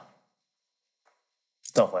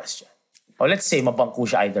question. Or let's say, mabangko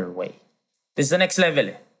siya either way. This is the next level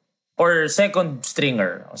Or second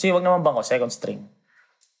stringer. Sige, wag naman bangko, second string.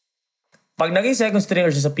 Pag naging second stringer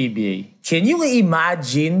siya sa PBA, can you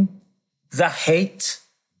imagine the hate,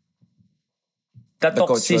 the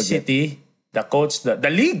toxicity, the coach, the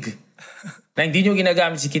league, na hindi nyo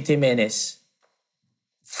ginagamit si Kit Jimenez?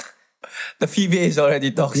 The PBA is already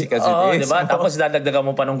toxic as it is. Diba? Tapos dadagdagan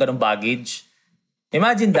mo pa nung ganung baggage.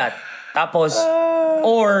 Imagine that. Tapos,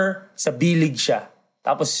 or sa B-League siya.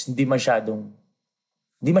 Tapos hindi masyadong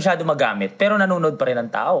magamit. Pero nanonood pa rin ang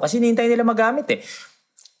tao. Kasi hinihintay nila magamit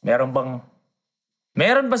Meron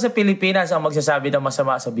ba sa Pilipinas ang magsasabi ng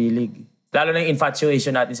masama sa B-League? Lalo na yung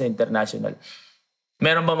infatuation natin sa international.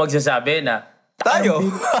 Meron ba magsasabi na... Tayo!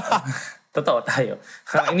 Totoo, tayo.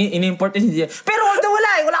 Ini-import din siya. Pero although wala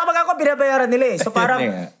wala ka magagawa, binabayaran nila eh. So parang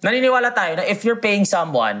Yun nga. naniniwala tayo na if you're paying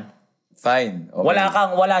someone, Fine. Okay.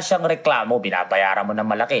 wala siyang reklamo, binabayaran mo ng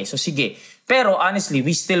malaki. So sige. Pero honestly,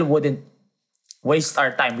 we still wouldn't waste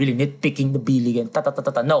our time really nitpicking the billing and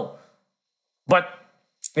No. But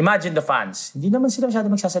imagine the fans. Hindi naman sila masyado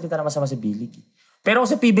magsasalita na masama sa bilig. Pero kung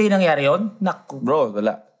sa PBA nangyari yun, naku. Bro,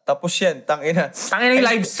 wala. Tapos yan, tangina. Tangina yung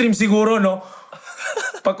live stream siguro, no?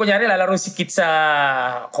 Pag kunyari, lalaro si Kit sa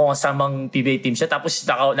kung kasamang PBA team siya, tapos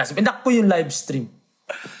nasa naku yung live stream.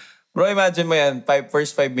 Bro, imagine mo yan,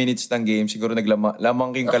 first 5 minutes ng game, siguro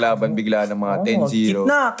lamang yung kalaban bigla ng mga 10-0.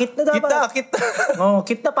 Kit na dapat. Kit na.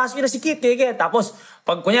 Kit na, pasok na si Kit. Kaya. Tapos,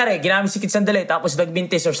 pag kunyari, ginamit si Kit sandali, tapos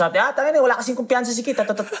nagbintis or something, tangina, wala kasing kumpiyansa si Kit.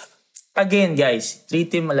 Again, guys,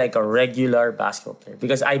 treat him like a regular basketball player.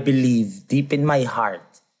 Because I believe, deep in my heart,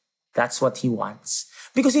 that's what he wants.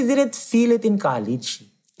 Because he didn't feel it in college.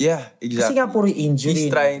 Yeah, exactly. Kasi nga puro injury.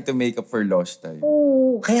 He's trying to make up for lost time.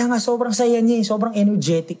 Oo, kaya nga sobrang saya niya, sobrang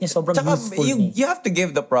energetic niya, sobrang Tsaka, youthful niya. you have to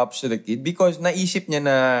give the props to the kid because naisip niya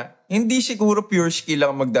na hindi siguro pure skill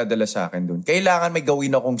lang magdadala sa akin dun. Kailangan may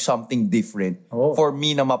gawin akong something different for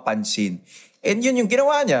me na mapansin. And yun yung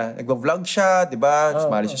ginawa niya. Nagva-vlog siya, di ba?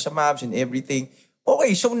 Sumali siya sa maps and everything.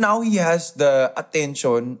 Okay, so now he has the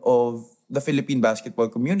attention of the Philippine basketball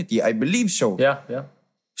community. I believe so. Yeah.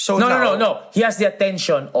 So No. He has the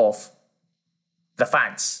attention of the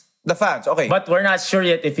fans. The fans, okay. But we're not sure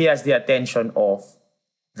yet if he has the attention of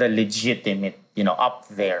the legitimate, up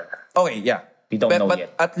there. Okay, yeah. We don't know but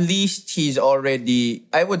yet. At least he's already,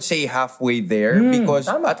 I would say, halfway there because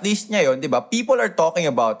tama. at least ngayon, di ba, people are talking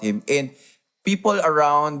about him and people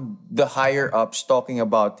around the higher ups talking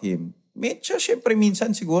about him. Medyo, syempre,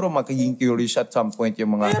 minsan siguro magiging curious at some point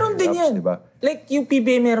yung mga Meron din higher ups, yan. di ba? Like, yung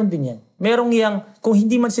PBA meron din yan. Merong yang, kung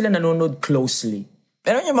hindi man sila nanonood closely,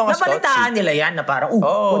 Meron yung mga nabalitaan nila yan na parang,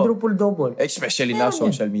 quadruple-double. especially now, Meron yan.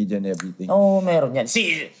 social media and everything. Meron yan.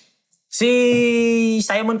 Si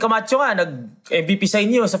Simon Camacho nga, nag-MVP sa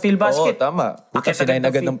inyo sa Phil Basket. Tama. Puta, sinayin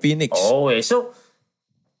agad ng Phoenix. So,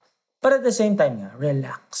 but at the same time nga,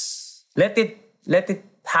 relax. Let it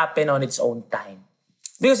happen on its own time.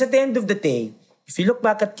 Because at the end of the day, if you look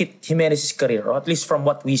back at Kit Jimenez's career, or at least from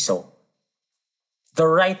what we saw, the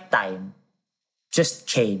right time just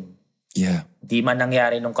came. Yeah. Di man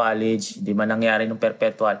nangyari nung college, di man nangyari nung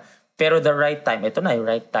perpetual. Pero the right time, ito na yung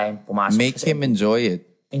right time, pumasok. Make him enjoy it.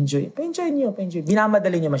 Enjoy niyo.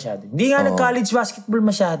 Binamadali niyo masyado. Hindi nga nag-college basketball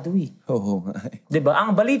masyado eh. Oo. Diba?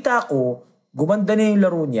 Ang balita ko, gumanda na yung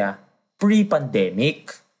laro niya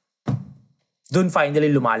pre-pandemic. Doon finally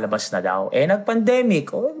lumalabas na daw. Nag-pandemic.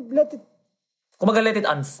 Let it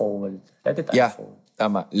unfold. Let it Yeah, unfold.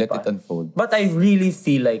 tama. Let it unfold. But I really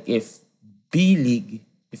feel like if B-League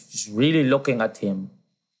is really looking at him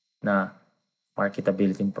na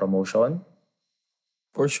marketability and promotion,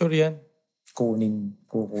 For sure yan. kukunin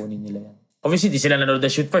nila yan. Obviously, di sila nanonood na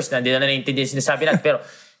shoot first. Hindi na naiintindihan yung sinasabi natin. Pero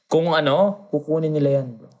kung kukunin nila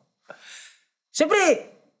yan, bro.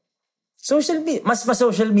 Siyempre, mas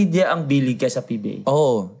social media ang bilig kaysa PBA.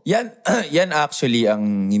 Yan actually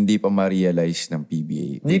ang hindi pa ma-realize ng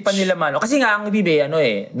PBA. Hindi pa nila Kasi nga ang PBA,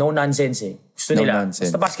 no nonsense eh. Gusto No nila.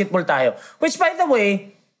 nonsense. Basta basketball tayo. Which by the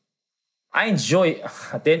way, I enjoy.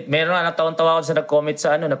 Meron na natawa-tawa ako sa nag-comment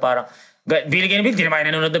sa na parang, bilig, di naman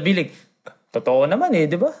nanonood na bilig. Totoo naman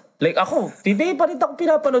di ba? Like ako, PBA pa rin ako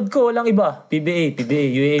pinapanood ko. Walang iba. PBA,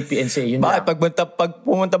 UAAP, NCAA, yun Bakit? lang. Pag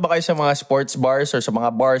pumunta ba kayo sa mga sports bars or sa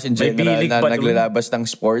mga bars in May general bilig na ba dun? naglalabas ng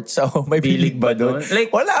sports? May bilig ba doon?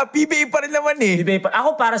 Like, wala, PBA pa rin naman eh. PBA pa.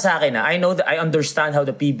 Ako para sa akin, I know that I understand how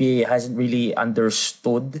the PBA hasn't really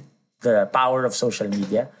understood the power of social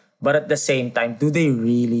media. But at the same time, do they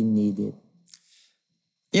really need it?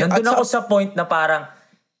 Yeah, Nandun ako sa point na parang,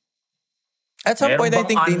 at some point, I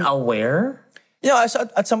think unaware?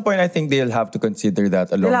 at some point, I think they'll have to consider that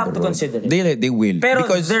along They'll have the to road. consider it. They will. Pero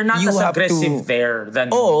because they're not you as have aggressive to, there than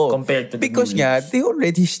compared to the because new leagues. they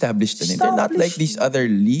already established it. They're not like these other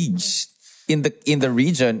leagues in the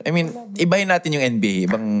region. I mean, ibahin natin yung NBA,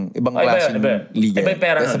 ibang klaseng liga. Iba yung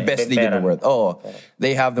pera That's nun the best league in the world.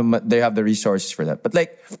 They have the resources for that. But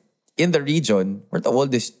like in the region, we're the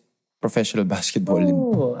oldest professional basketball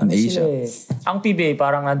in Asia. Ang PBA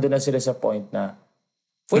parang nandun na sila sa point na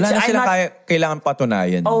wala na sila kailangan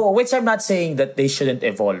patunayan. Which I'm not saying that they shouldn't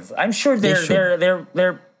evolve. I'm sure they're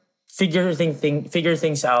figure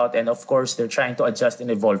things out, and of course they're trying to adjust and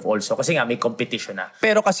evolve also kasi nga may competition na.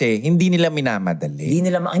 Pero kasi hindi nila minamadali. Hindi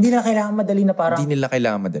nila kailangan madali na parang Hindi nila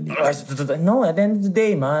kailangan madali. No, at the end of the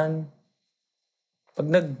day, man.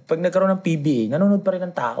 Pag nagkaroon ng PBA, nanonood pa rin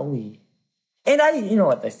ng tao eh. And you know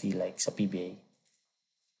what I feel like sa PBA?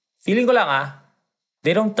 Feeling ko lang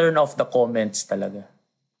they don't turn off the comments talaga.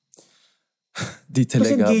 Di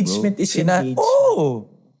talaga, engagement bro. is engagement. Oo.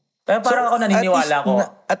 Kaya parang ako naniniwala ko.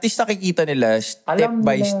 At least nakikita nila step Alam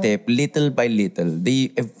by nila. step, little by little,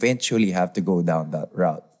 they eventually have to go down that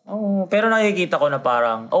route. Oo, pero nakikita ko na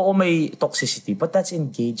parang, may toxicity, but that's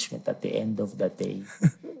engagement at the end of the day.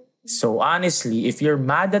 So honestly, if you're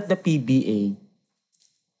mad at the PBA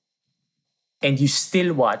and you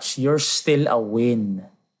still watch, you're still a win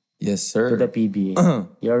Yes, to sir. the PBA.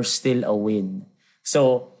 You're still a win.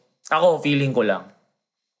 So, ako, feeling ko lang,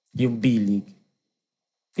 yung B-League,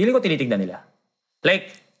 feeling ko tinitignan nila.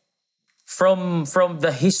 Like, from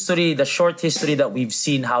the history, the short history that we've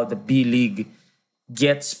seen how the B-League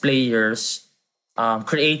gets players,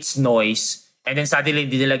 creates noise, and then suddenly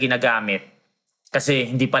hindi nila ginagamit. Kasi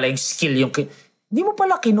hindi pala yung skill yung... Hindi mo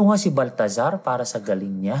pala kinuha si Baltazar para sa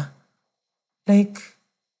galing niya. Like,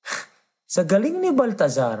 sa galing ni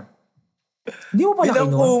Baltazar, hindi mo pala Bilang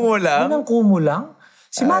kinuha. kumo lang? Bilang kumo lang?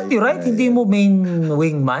 Si Matthew Wright, hindi mo main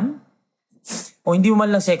wingman? O hindi mo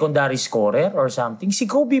man lang secondary scorer or something? Si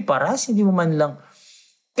Kobe Paras, hindi mo man lang...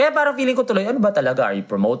 Kaya parang feeling ko tuloy, ano ba talaga? Are you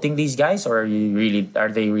promoting these guys or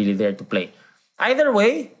are they really there to play? Either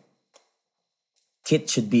way, Kit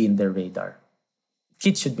should be in their radar.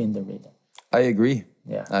 Kit should be in their radar. I agree.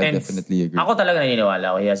 Yeah. I And definitely agree. Ako talaga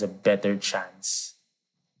naniniwala ko, he has a better chance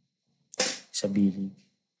sa B-League.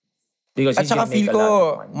 Because At he's saka gonna make feel a lot ko,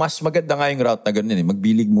 of money. mas maganda nga yung route na ganun eh.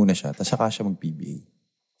 Magbilig muna siya, tapos saka siya mag-PBA.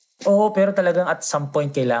 Oo, pero talagang at some point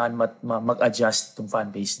kailangan mag-adjust tong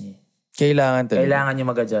fanbase niya. Kailangan talaga. Kailangan niyo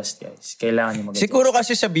mag-adjust, guys. Kailangan niyo mag-adjust. Siguro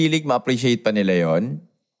kasi sa bilig, ma-appreciate pa nila yon.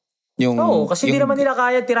 Yung, Oo, kasi hindi naman nila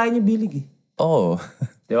kaya tirahin yung bilig eh. Oo.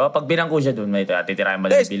 Di ba? Pag binangko siya doon, may titirahin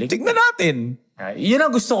mo lang Yes, yung bilig. tignan natin. Yun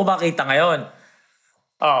ang gusto ko makita ngayon.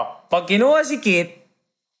 Pag kinuha si Kit,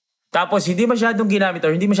 tapos hindi masyadong ginamit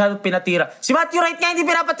or hindi masyadong pinatira. Si Matthew Wright nga hindi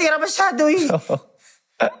pinapatira masyado eh.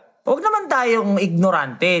 Huwag naman tayong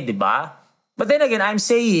ignorante, di ba? But then again, I'm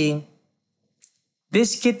saying,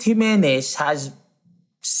 this Kit Jimenez has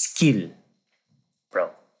skill.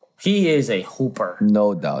 Bro, he is a hooper.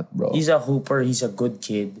 No doubt, bro. He's a hooper, he's a good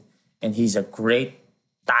kid, and he's a great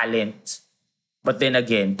talent. But then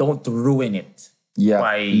again, don't ruin it. Yeah,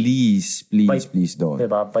 by- please don't.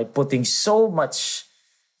 Diba? By putting so much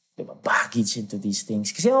baggage into these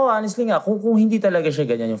things. Kasi honestly nga, kung hindi talaga siya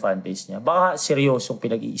ganyan yung fanbase niya, baka seryosong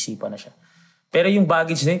pinag-iisipan na siya. Pero yung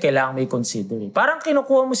baggage na yun, kailangan may consider. Parang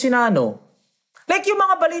kinukuha mo si Nano. Like yung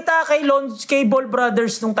mga balita kay Ball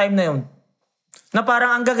Brothers nung time na yun. Na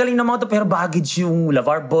parang ang gagaling ng mga to, pero baggage yung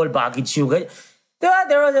LeVar Ball, baggage yung ganyan. Diba?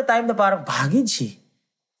 There was a time na parang baggage eh.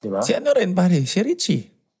 Diba? Si ano rin, pare, si Richie.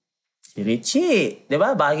 Si Richie.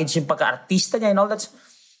 Diba? Baggage yung pagka-artista niya and all that.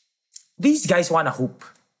 These guys wanna hoop.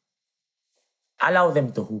 Allow them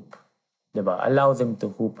to hoop. Diba? Allow them to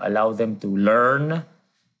hoop. Allow them to learn.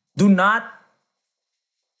 Do not...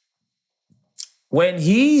 When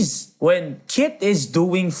Kit is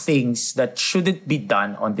doing things that shouldn't be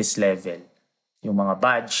done on this level, yung mga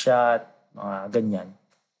bad shot, mga ganyan,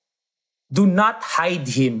 do not hide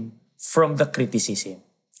him from the criticism.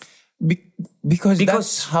 Because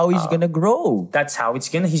that's how he's gonna grow. That's how he's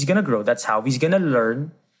gonna grow. That's how he's gonna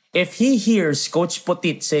learn. If he hears Coach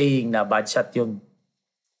Putit saying na bad shot yun,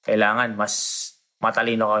 kailangan mas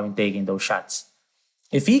matalino kami taking those shots.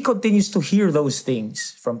 If he continues to hear those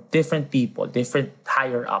things from different people, different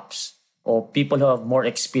higher ups, or people who have more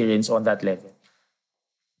experience on that level,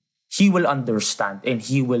 he will understand and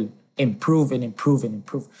he will improve and improve and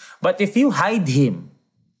improve. But if you hide him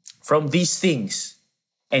from these things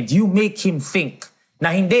and you make him think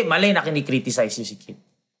na hindi, mali na kinikriticize yung si Kit,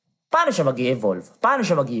 paano siya mag-i-evolve? Paano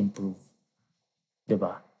siya mag-i-improve?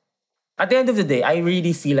 Diba? At the end of the day, I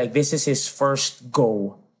really feel like this is his first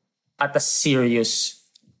go at a serious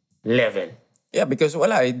level. Yeah, because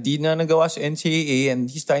di na nagawa sa NCAA and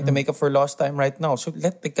he's trying to make up for lost time right now. So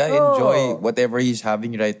let the guy enjoy whatever he's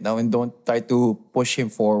having right now and don't try to push him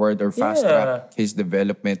forward or fast track his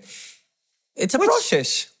development. It's a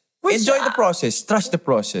process. Enjoy the process. Trust the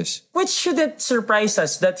process. Which shouldn't surprise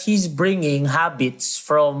us that he's bringing habits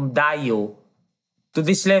from Dayo to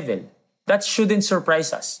this level. That shouldn't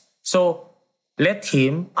surprise us. So, let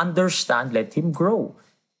him understand, let him grow.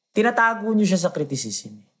 Tinatago niyo siya sa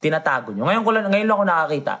criticism. Tinatago niyo. Ngayon lang ako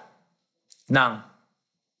nakakita ng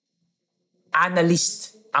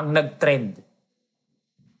analyst ang nag-trend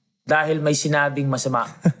dahil may sinabing masama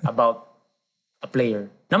about a player.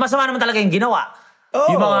 Na masama naman talaga yung ginawa.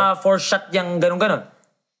 Yung mga four-shot niyang ganun-ganun.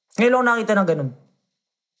 Ngayon lang nakita ng ganun.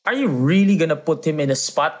 Are you really gonna put him in a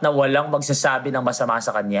spot na walang magsasabi ng masama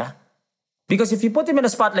sa kanya? Because if you put him in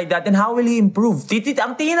a spot like that, then how will he improve?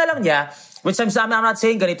 Ang tingin na lang niya, Which I'm not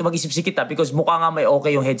saying ganito mag-isip si Kit because mukha nga may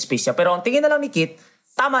okay yung headspace niya. Pero ang tingin na lang ni Kit,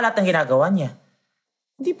 tama lahat ng ginagawa niya.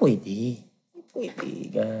 Hindi pwede. Hindi pwede,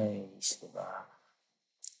 guys. Diba?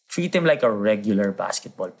 Treat him like a regular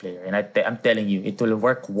basketball player. And I'm telling you, it will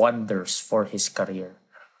work wonders for his career.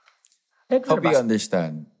 Hope you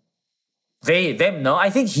understand. Them, no? I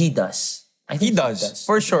think he does. He does.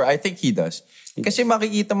 For sure, I think he does. Kasi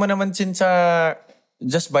makikita mo naman sin sa,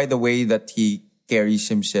 just by the way that he carries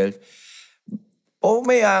himself,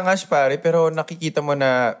 may angas pare, pero nakikita mo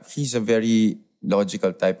na he's a very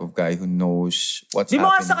logical type of guy who knows what's Di mo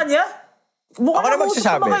nga happening. sa kanya? Mukhang Ako na nag-uusap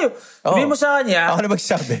magsasabi. naman kayo. Sabihin mo sa kanya, Ako na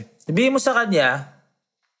magsasabi. sabihin mo sa kanya,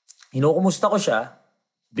 hinukumusta ko siya,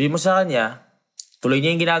 sabihin mo sa kanya, tuloy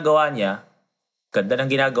niya yung ginagawa niya, ganda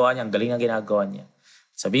ng ginagawa niya, ang galing ng ginagawa niya.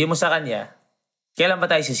 Sabihin mo sa kanya, kailan ba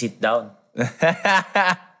tayo sit down?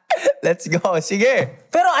 Let's go. Sige.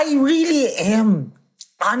 Pero I really am,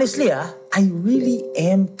 honestly I really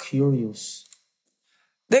am curious.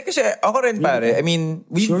 Kasi ako rin pare, I mean,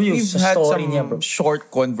 we've Curious had sa some story niya, bro. short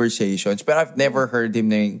conversations, pero I've never heard him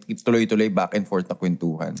na tuloy-tuloy back and forth na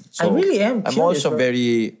kwentuhan. So, I really am I'm curious, also bro.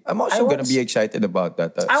 I'm also gonna be excited about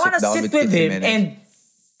that. I want to sit with Kit him Jimenez. and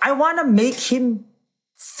I want to make him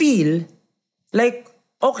feel like,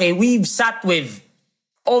 okay, we've sat with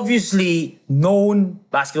obviously known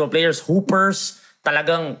basketball players, hoopers,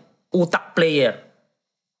 talagang utak player.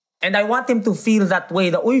 And I want him to feel that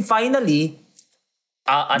way, that, finally,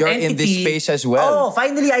 an You're entity, in this space as well.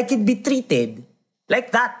 Finally, I can be treated like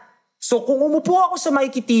that. So kung umupo ako sa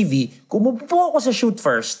Mikey TV, kung umupo ako sa Shoot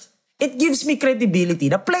First, it gives me credibility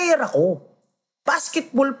na player ako.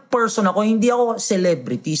 Basketball person ako, hindi ako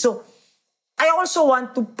celebrity. So, I also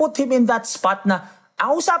want to put him in that spot na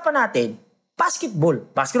ang usapan natin, basketball.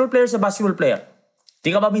 Basketball player sa basketball player. Di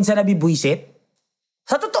ka ba minsan nabibwisit?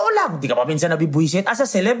 Sa totoo lang, di ka ba minsan nabibwisit? As a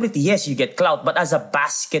celebrity, yes, you get clout. But as a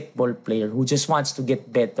basketball player who just wants to get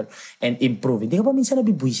better and improve, di ka ba minsan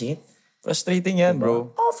nabibwisit? Frustrating yan, bro.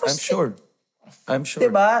 Oh, frustrating. I'm sure.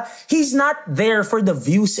 Diba? He's not there for the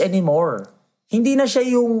views anymore. Hindi na siya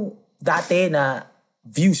yung dati na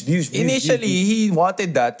views. Initially, he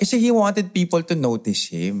wanted that kasi he wanted people to notice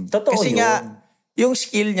him. Totoo kasi yun. nga, yung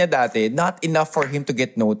skill niya dati, not enough for him to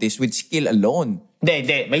get noticed with skill alone.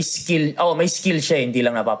 Hindi. May skill. May skill siya, hindi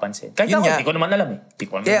lang napapansin. Kahit Yun ako, nga. hindi ko naman alam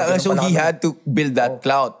eh. So he had to build that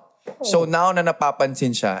clout. So now na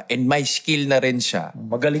napapansin siya and may skill na rin siya,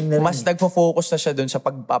 Magaling na rin. mas nagfo-focus na siya dun sa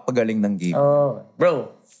pagpapagaling ng game.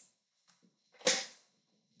 Bro.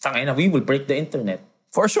 Tangay na, we will break the internet.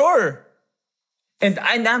 For sure. And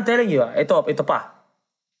I'm telling you, ito pa.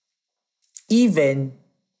 Even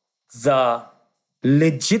the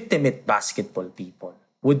legitimate basketball people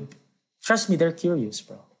would, trust me, they're curious,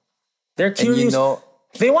 bro. They're curious.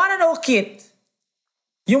 They want to know, Kit,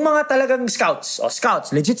 yung mga talagang scouts,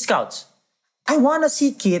 legit scouts. I want to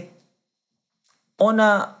see Kit on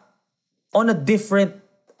a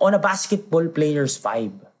basketball player's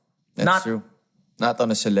vibe. That's true. Not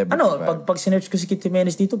on a celebrity vibe. Pag sinerch ko si Kit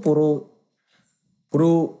Jimenez dito, puro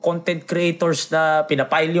content creators na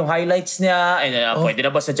pinapile yung highlights niya. Pwede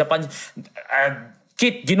na ba sa Japan?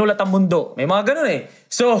 Kit, ginulat ang mundo. May mga ganun eh.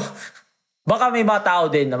 So, baka may mga tao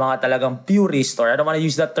din na mga talagang purist, or I don't wanna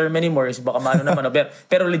use that term anymore kasi baka maano naman.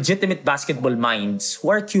 Pero legitimate basketball minds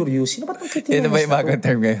who are curious. Sino ba itong Kit Jimenez? Yun na ba yung mga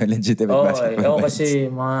term ngayon? Legitimate basketball minds. Kasi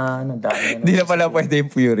mga dami. Di na pala pwede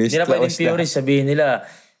yung purist. Hindi na pwede yung purist. Sabihin nila,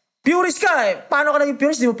 purist ka eh. Paano ka naging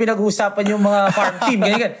purist? Di mo pinag-uusapan yung mga farm team.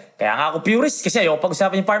 Ganyan. Kaya nga ako purist kasi ayoko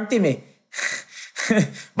pag-usapan yung farm team eh.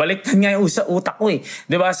 Baliktad nga yung utak ko eh.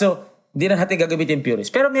 Diba? So, hindi na natin gagamitin yung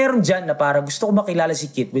purist. Pero meron dyan na para gusto ko makilala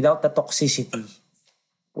si Kit without the toxicity.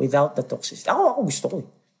 Without the toxicity. Ako gusto ko eh.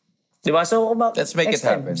 Diba? So, let's make it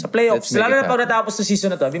happen. Sa playoffs, lalo na pag natapos na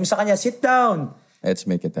season na to, sabihin mo sa kanya, sit down. Let's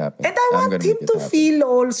make it happen. And I want him to feel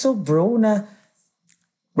also, bro, na...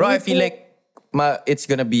 Bro, I feel like it's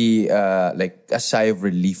gonna be like a sigh of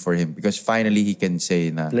relief for him because finally he can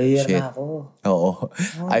say na, player shit. na ako.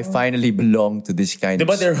 I finally belong to this kind of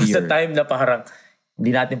sphere. Diba there was a sphere. time na parang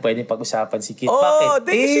hindi natin pwedeng pag-usapan si Kit. Bakit?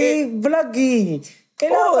 Vlog eh.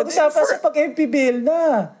 Kailangan pag-usapan sa pag-MPBL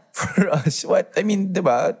na. For us, what? I mean,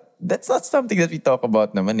 diba? That's not something that we talk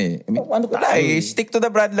about naman eh. I mean, stick to the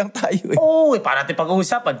brand lang tayo eh. Para natin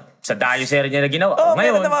pag-uusapan. Sa Dayo Serie niya na ginawa.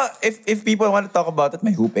 Ngayon, if people want to talk about it,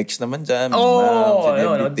 may hoopex naman dyan.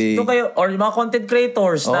 Celebrity. Ito kayo, or yung mga content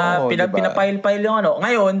creators na diba? pinapile-pile yung ano.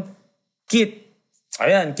 Ngayon, Kit,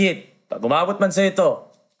 pag umabot man sa'yo ito,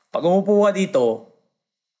 pag umupo ka dito,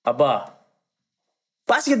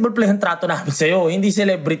 basketball player ang trato namin sa'yo, hindi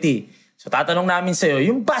celebrity. So tatanong namin sa'yo,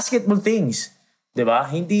 yung basketball things. Diba?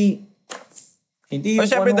 Hindi Hindi Well,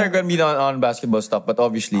 yung syempre ano- they're gonna be on basketball stuff, but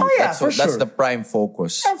obviously, yeah, for that's sure. the prime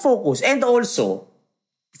focus. And focus. And also,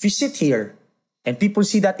 if you sit here and people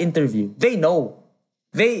see that interview, they know.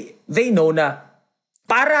 They know na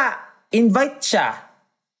para invite siya,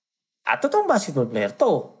 totoong basketball player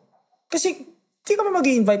to. Kasi di kami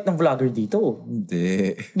mag-i-invite ng vlogger dito.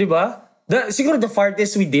 Hindi. Di ba? Siguro the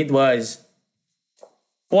farthest we did was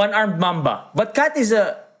one-armed mamba. But Kat is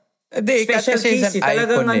a Hindi, Kat special kasi is case. an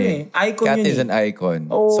Talagang icon eh. Icon Kat yun is an icon.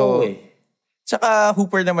 Oo So, eh. tsaka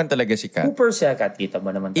hooper naman talaga si Kat. Cooper siya, Kat. Kita mo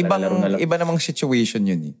naman talaga. Laro na laro. Iba namang situation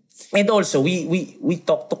yun eh. And also, we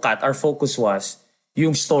talked to Kat. Our focus was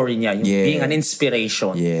yung story niya, yung Yes. being an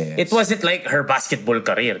inspiration. Yes. It wasn't like her basketball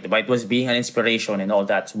career, diba? It was being an inspiration and all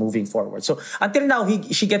that moving forward. So, until now,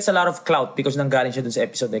 she gets a lot of clout because nanggaling siya dun sa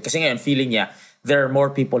episode. Kasi ngayon, feeling niya, there are more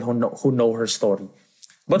people who know her story.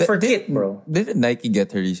 But for Kit, bro, Did Nike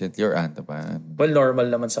get her recently or Anta pa? well, normal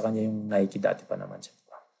naman sa kanya yung Nike dati pa naman siya.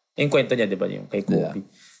 Yung kwento niya, diba? Yung kay Kobe.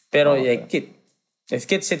 Pero, Kit, if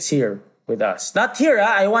Kit sits here with us, not here,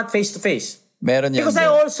 I want face-to-face. Meron yan. Because I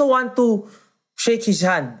bro. also want to shake his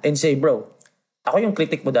hand and say, bro, ako yung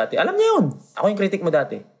critic mo dati. Alam niya yun. Ako yung critic mo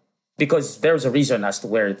dati. Because there's a reason as to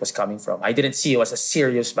where it was coming from. I didn't see you as a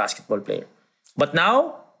serious basketball player. But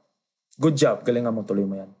now, good job. Galingan mo, tuloy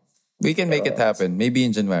mo yan. We can make it happen. Maybe in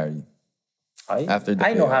January. After the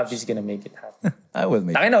I know playoffs. Javi's gonna make it happen. I will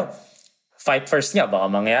make Taki no, fight first niya, baka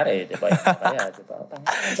mangyari. Diba? Kaya, diba?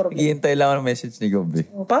 Hihintay lang ako ng message ni Gobe.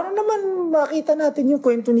 Para naman makita natin yung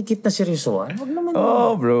kwento ni Kit na seryosohan. Huwag naman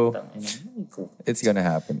Oh, bro. Cool. It's gonna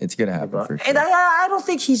happen. It's gonna happen for sure. And I don't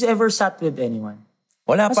think he's ever sat with anyone.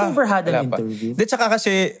 Wala Has pa. he ever had an Wala pa. interview? Di, tsaka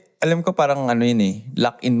kasi, alam ko parang ano yun eh,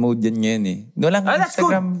 lock-in mode yan ngayon eh. Walang that's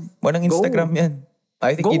Instagram. Walang Instagram yan.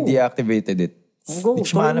 I think Go. he deactivated it. Go, Di ko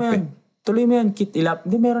tuloy mahanap mo yan. Tuloy mo yan, Kit.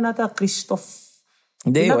 Hindi, meron nata Christoph.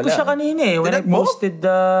 Hindi, Tinag ko wala. siya kanina eh. When I Tinag mo? posted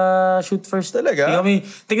the shoot first. Talaga?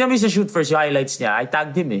 Tingnan mo yung sa shoot first, yung highlights niya. I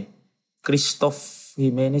tagged him eh. Christoph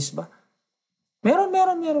Jimenez ba? Meron.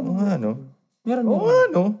 Ano? Meron.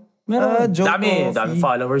 Ano? Meron. Joe Dami Coffey.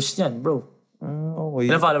 followers niyan, bro. Okay.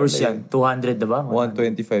 Ilang followers yan? 200 na ba?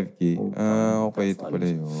 125K. Okay, ito pala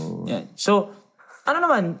yun. Yan. So, ano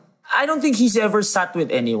naman, I don't think he's ever sat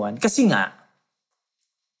with anyone. Kasi nga,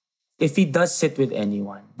 if he does sit with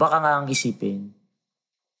anyone, baka nga ang isipin,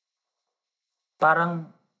 parang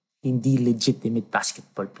hindi legitimate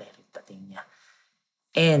basketball player yung dating niya.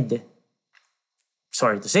 And,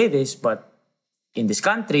 sorry to say this, but in this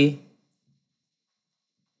country,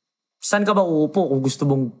 saan ka ba uupo kung gusto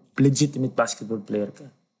mong legitimate basketball player ka?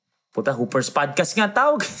 Puta, Hoopers Podcast nga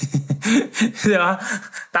tawag. Di ba?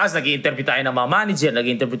 Tapos nag-i-interview tayo ng mga manager,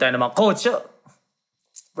 nag-i-interview tayo ng mga coach. So,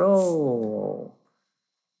 bro.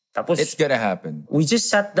 Tapos, It's gonna happen. we just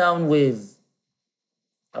sat down with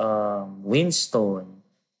Winston,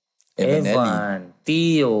 Evanelli. Evan,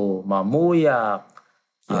 Tio, Mamuyak,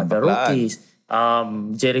 Yan, the baklaan. rookies.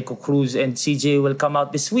 Jericho Cruz and CJ will come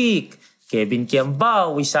out this week. Kevin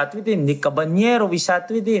Kiambao, we sat with him. Nick Cabanyero, we sat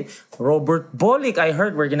with him. Robert Bolick, I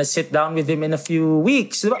heard we're gonna sit down with him in a few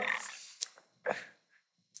weeks. Diba?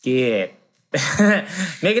 Kit.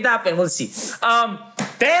 Make it happen, we'll see.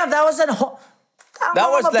 Damn, that was That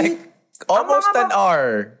was like almost an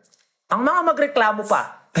hour. Ang mga magreklamo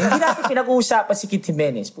pa, hindi natin pinag-uusapan si Kit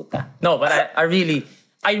Jimenez, puta. No, but I really,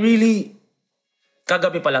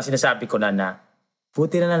 kagabi pa lang sinasabi ko na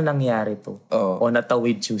buti na lang nangyari to on a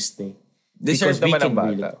Tawid Tuesday. Deserve Because we naman can ng bata.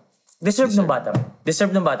 really-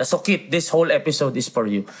 Deserve ng bata. So Kit, this whole episode is for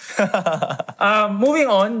you. Moving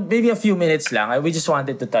on, maybe a few minutes lang. We just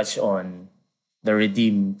wanted to touch on the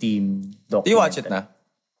Redeem Team documentary. Do you watch it na?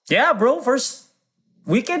 Yeah, bro. First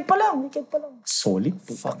weekend pa lang. Solid.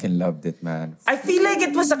 Fucking loved it, man. I feel like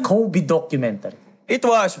it was a Kobe documentary. It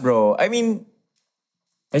was, bro. I mean,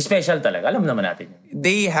 May special talaga. Alam naman natin yun.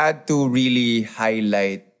 they had to really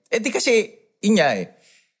highlight. Di kasi, yun nga eh.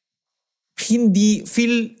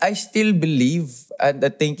 I still believe, and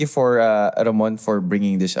thank you for Ramon for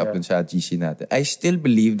bringing this up dun sa GC natin. I still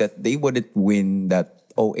believe that they wouldn't win that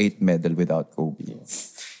 08 medal without Kobe. Yeah.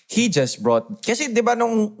 He just brought, kasi di ba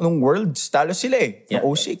nung Worlds, talo sila eh, Yeah.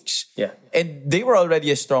 nung 06. Yeah. And they were already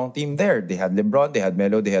a strong team there. They had LeBron, they had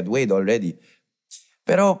Melo, they had Wade already.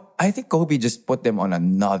 Pero I think Kobe just put them on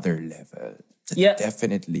another level. Yeah.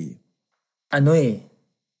 Definitely.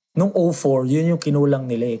 Nung 04, yun yung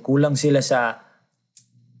kinulang nila eh. Kulang sila sa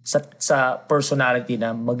personality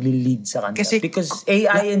na magli-lead sa kanila. Kasi- Because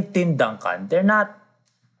AI and Tim Duncan, they're not,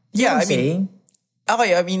 Yeah, I mean,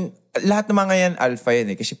 Okay, I mean, lahat ng mga yan, alpha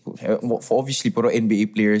yan eh. Kasi obviously, puro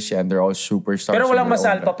NBA players yan. They're all superstars. Pero walang in their mas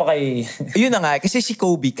own alpha right. pa kay... Yun na nga, kasi si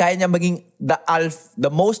Kobe, kaya niya maging the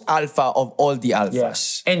most alpha of all the alphas.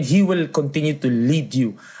 Yes. And he will continue to lead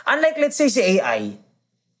you. Unlike, let's say, si AI.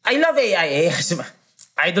 I love AI.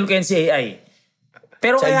 Idol ko yan si AI.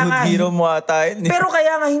 Pero kaya Childhood nga, hero mo ata yun. pero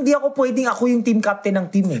kaya nga hindi ako pwedeng ako yung team captain ng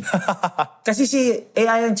team eh. Kasi si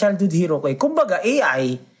AI ang childhood hero ko eh. Kumbaga,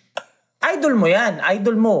 AI, idol mo yan.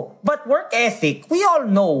 Idol mo. But work ethic, we all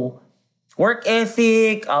know. Work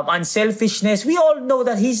ethic, unselfishness, we all know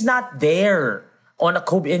that he's not there on a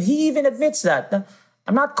Kobe. And he even admits that.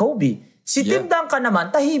 I'm not Kobe. Si Tim Duncan naman,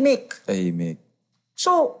 tahimik.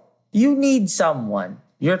 So, you need someone.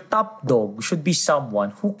 Your top dog should be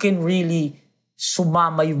someone who can really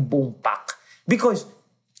sumama yung buong pack. Because,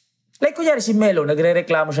 like kunyari si Melo,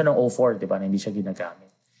 nagre-reklamo siya ng 04, di ba, na hindi siya ginagamit.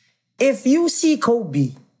 If you see Kobe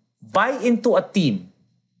buy into a team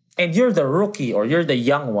and you're the rookie or you're the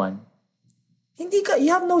young one, you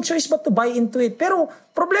have no choice but to buy into it. Pero,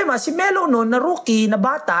 problema, si Melo noon, na rookie, na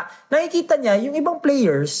bata, nakikita niya yung ibang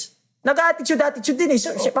players, nag-attitude din eh.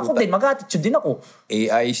 So, ako din, mag-attitude din ako.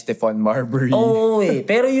 AI, Stephon Marbury. Oo eh.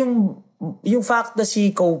 Pero yung fact na si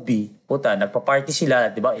Kobe, puta, nagpa-party sila,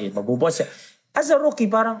 di ba? Mabubuhat siya. As a rookie,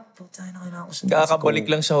 parang, puta, na kailangan ko sundan si Kakabalik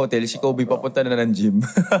Kobe. lang sa hotel, si Kobe papunta na ng gym.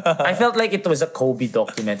 I felt like it was a Kobe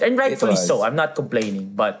document. And rightfully so. I'm not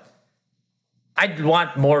complaining. But I'd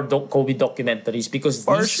want more Kobe documentaries because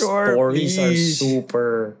For these sure, stories are please.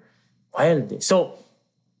 super wild. So,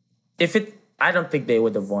 I don't think they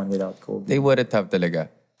would have won without Kobe. They wouldn't have talaga.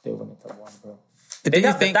 They wouldn't have won, bro. Do They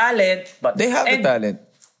you have think the talent. But, they have the talent?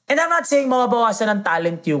 And I'm not saying mababawasan ng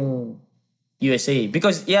talent yung USA.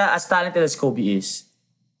 Because, yeah, as talented as Kobe is,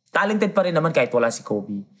 talented pa rin naman kahit wala si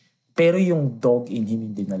Kobe. Pero yung dog in him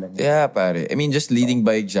hindi nala niya. Yeah, pare. I mean, just leading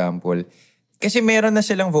by example. Kasi meron na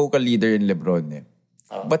silang vocal leader in LeBron eh.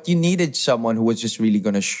 But you needed someone who was just really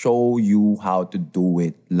gonna show you how to do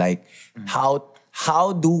it. Like,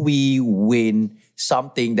 how do we win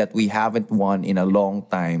something that we haven't won in a long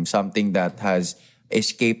time? Something that has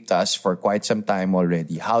escaped us for quite some time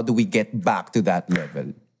already. How do we get back to that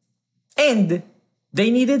level? And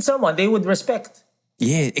they needed someone they would respect.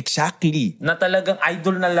 Yeah, exactly. Na talagang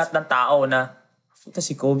idol na lahat ng tao na, puta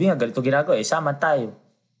si Kobe nga, ganito ginagawa eh, sama tayo.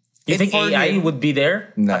 You And think for AI him, would be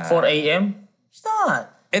there nah. at 4 a.m.? It's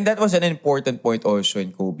not. And that was an important point also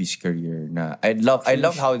in Kobe's career. Na I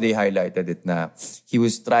love how they highlighted it. Na he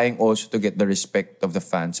was trying also to get the respect of the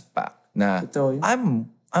fans back. Na Totoo yun.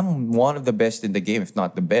 I'm one of the best in the game, if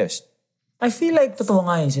not the best. I feel like totoo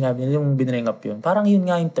nga yun sinabi niya, yung binring up yun. Parang yun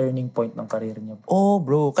nga yung turning point ng career niya. Oh,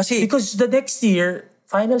 bro. Kasi Because the next year,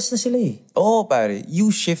 finals na sila eh. oh, pare, you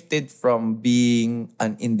shifted from being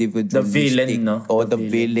an individual, The villain, no? or The the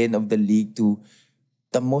villain of the league to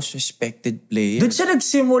the most respected player. Doon siya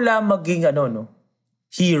nagsimula maging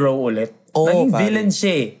hero ulit. Oo, Naging pare. villain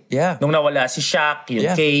siya eh. Yeah. Nung nawala si Shaq, yung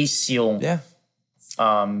Yeah. Case, yung Yeah.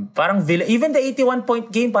 parang villain. Even the 81-point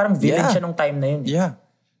game, parang villain Yeah. siya nung time na yun. Yeah.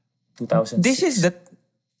 2006. This is the...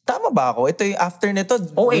 Tama ba ako? Ito yung after nito,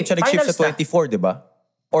 Oh, doon siya nag-shift finals sa 24, di ba?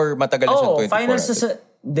 Or matagal na siya Oo, 24? finals na sa...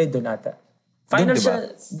 Hindi, doon ata. Finals diba?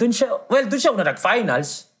 doon siya una nag-finals.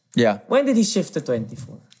 Yeah. When did he shift to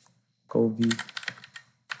 24? Kobe.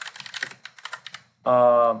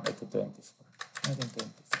 Ito 24. I think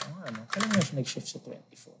 24. Ano? Kailan na siya nag-shift sa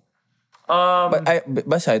 24? But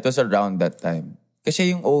basta, it was around that time.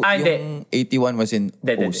 Kasi yung, yung 81 was in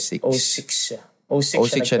 06. 06 siya.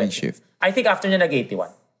 06 siya nag-shift. I think after niya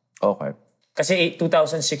nag-81. Okay. Kasi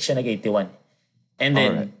 2006 siya nag-81. And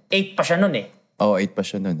then, Alright. 8 pa siya nun eh. Oh, 8 pa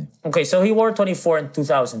siya nun eh. Okay, so he wore 24 in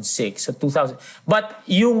 2006. So 2000. But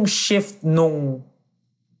yung shift nung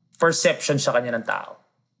perception sa kanya ng tao,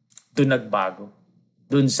 doon nagbago.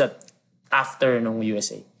 Doon sa after nung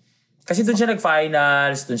USA. Kasi doon siya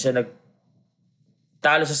nag-finals, doon siya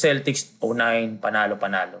talo sa Celtics 09, panalo.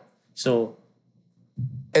 So,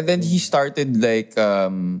 and then he started like,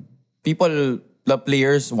 the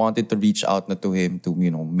players wanted to reach out na to him to,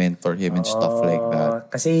 mentor him and stuff like that.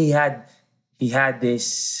 Kasi he had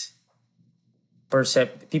this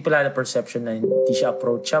people had a perception na hindi siya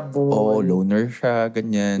approachable. Oh, loner siya,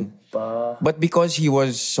 ganyan. But because he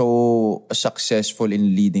was so successful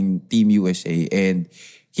in leading Team USA and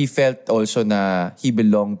he felt also na he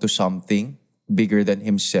belonged to something bigger than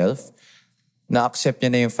himself, na-accept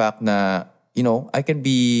niya na yung fact na, I can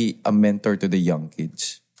be a mentor to the young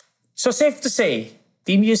kids. So safe to say,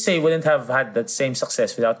 Team USA wouldn't have had that same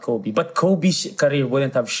success without Kobe, but Kobe's career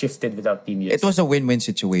wouldn't have shifted without Team USA. It was a win-win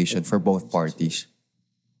situation for both parties.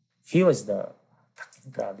 He was the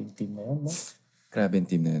grabing team na yun, no? Grabe yung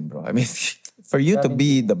team na yun, bro. I mean, For you to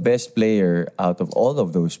be the best player out of all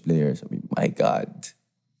of those players, I mean, my God.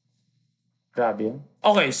 Grabe yun.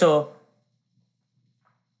 Okay, so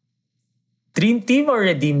Dream Team or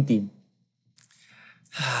Redeem Team?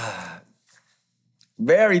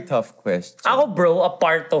 Very tough question. Ako bro, a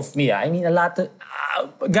part of me, I mean a lot of,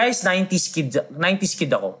 guys, 90s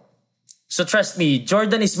kid ako. So trust me,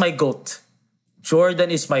 Jordan is my GOAT. Jordan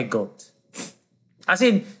is my GOAT. As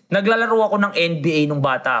in, naglalaro ako ng NBA nung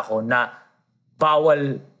bata ako na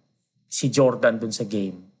bawal si Jordan dun sa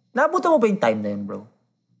game. Nabutan mo ba yung time na yun, bro?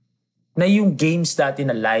 Na yung games dati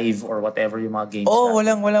na live or whatever yung mga games Oh,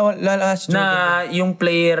 dati. wala last Na yung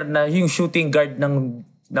player na, yung shooting guard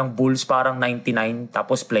ng Bulls parang 99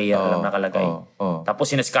 tapos player lang nakalagay. Tapos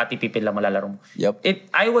sina Scottie Pippen lang malalaro mo. Yep.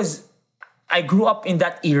 I grew up in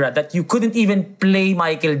that era that you couldn't even play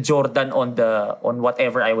Michael Jordan on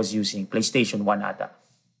whatever I was using, PlayStation 1 ata.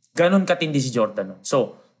 Ganon katindi si Jordan nun.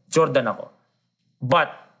 So, Jordan ako.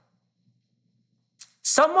 But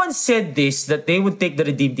someone said this, that they would take the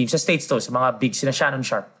Redeem Team sa States to, sa mga big, sina Shannon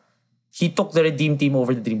Sharp. He took the Redeem Team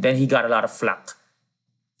over the Dream, then he got a lot of flack.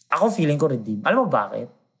 Ako feeling ko Redeem. Alam mo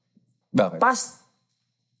bakit? Bakit? Past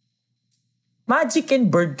Magic and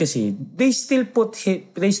Bird kasi, they still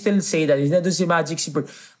say that doon si Magic, si Bird.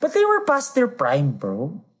 But they were past their prime,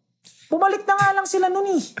 bro. Bumalik na nga lang sila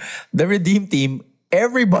nun eh. The Redeem Team,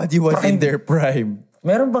 everybody was Prime. in their prime.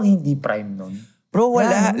 Meron bang hindi prime nun? Bro,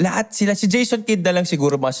 wala. Lahat sila. Si Jason Kidd na lang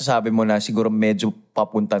siguro masasabi mo na siguro medyo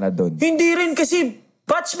papunta na doon. Hindi rin kasi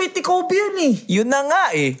batchmate ni Kobe yun eh. Yun na nga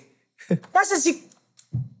eh. Nasa si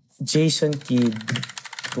Jason Kidd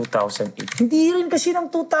 2008. Hindi rin kasi ng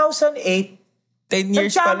 2008. 10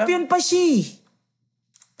 years pa lang. Nag-champion pa siya.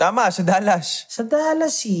 Tama, sa Dallas. Sa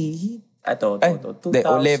Dallas eh. Ito,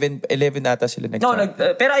 11 ata sila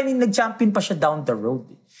nag-champion. Pero I mean, nag-champion pa siya down the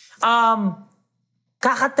road.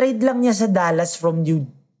 Kaka-trade lang niya sa Dallas from New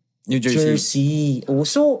Jersey. Oh,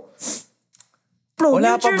 so, bro,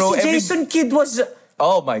 Wala New pa, bro. Jersey, Jason Kidd was...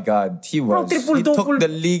 Oh my God, he was. He took the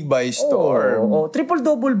league by storm.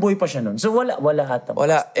 Triple-double boy pa siya nun. So, wala ata.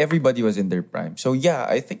 Wala, everybody was in their prime. So yeah,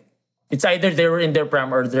 I think It's either they were in their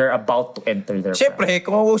prime or they're about to enter their prime. siyempre,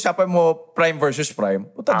 kung uusapan mo prime versus prime,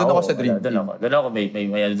 puta, doon ako sa Dream Team. Doon ako. May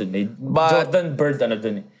But- Jordan Bird,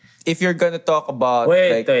 doon eh. If you're gonna talk about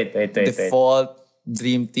Wait. default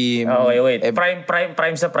Dream Team. Wait. Prime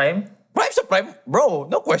sa prime? Prime sa prime?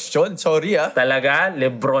 Bro, no question. Sorry ah. Talaga?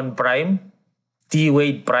 LeBron prime?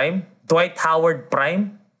 D-Wade prime? Dwight Howard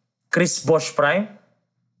prime? Chris Bosh prime?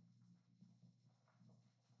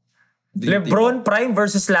 Dream LeBron prime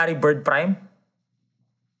versus Larry Bird prime?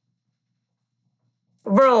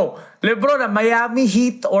 Bro, LeBron Miami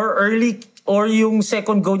Heat or yung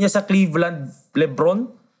second go niya sa Cleveland,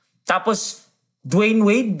 LeBron. Tapos Dwayne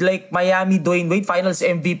Wade, like Miami Dwayne Wade, Finals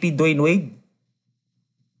MVP Dwayne Wade.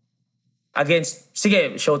 Against,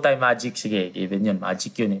 sige, Showtime Magic, sige, even yun,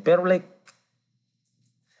 Magic yun eh. Pero like,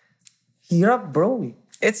 hirap bro eh.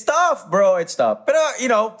 It's tough, bro. It's tough. Pero, you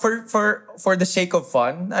know, for the sake of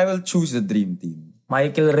fun, I will choose the Dream Team.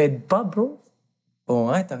 Michael Redd pa, bro.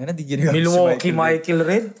 Oo nga, tangina, di ginagamit Milwaukee si Michael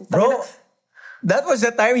Redd. Bro, that was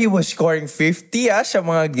the time he was scoring 50 sa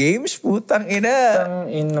mga games. Putang ina.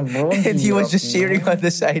 Bro. And he was just cheering on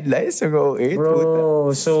the sidelines ng 08.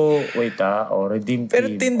 Bro, so, wait Redeem Team. Pero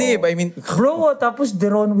tindi, I mean... Bro, tapos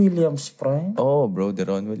Deron Williams prime. Oh, bro,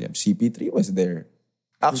 Deron Williams. CP3 was there.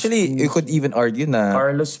 Actually, you could even argue na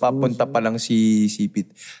Carlos papunta pa lang si CP3.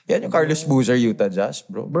 Yan yung Carlos Boozer, Utah Jazz,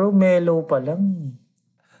 bro. Bro, Melo pa lang eh.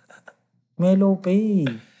 Melo pa eh.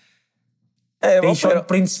 Tayshaun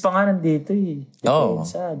Prince pa nga nandito eh.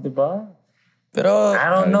 Depensa, diba? Pero, I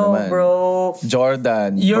don't know, naman, bro.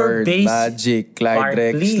 Jordan, Your Bird, base- Magic, Clyde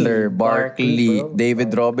Drexler, Barkley, bro.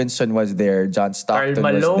 David Robinson was there, John Stockton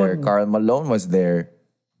was there, Karl Malone was there.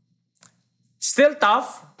 Still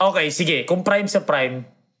tough. Okay, sige. Kung prime sa prime,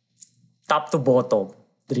 top to bottom,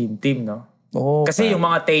 Dream Team, no? Oh, Kasi yung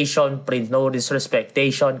mga Tayshaun Prince, no disrespect,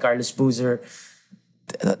 Tayshaun, Carlos Boozer,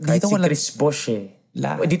 kahit dito si wala. Chris Bosh eh.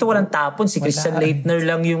 Lahat. Dito walang tapon. Si Christian Leitner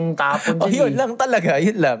lang yung tapon Yun dyan lang talaga,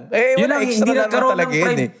 yun lang. Eh, Yun wala lang, extra hindi na nagkaroon talaga ng yun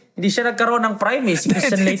prime. eh. Hindi siya nagkaroon ng prime eh. Si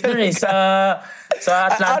Christian Leitner eh sa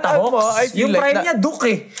Atlanta Alam mo, I Hawks. feel Yung like prime na- niya, Duke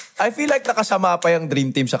eh. I feel like nakasama pa yung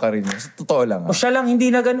Dream Team sa career niya. Totoo lang. O siya lang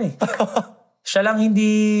hindi na gano'n eh. Siya lang hindi...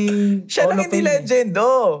 Siya Hall lang of hindi Fame eh. legend,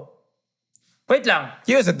 oh. Wait lang.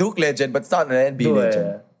 He was a Duke legend, but not an NBA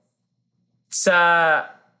legend. Sa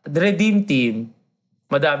The Redeem Team,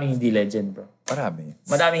 madaming hindi legend, bro. Marami.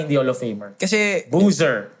 Madaming hindi Hall of Famer. Kasi,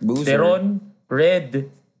 Boozer. Boozer. Deron, Red.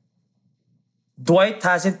 Dwight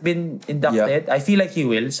hasn't been inducted. I feel like he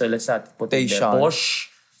will, so let's not put him there. Tayshaun.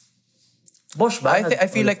 Bosh. Bosch ba? I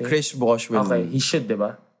feel like Chris Bosh will, Okay, he should, di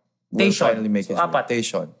ba? will Tayshaun. finally make So, his apat.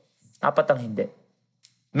 Tayshaun. Apat ang hindi.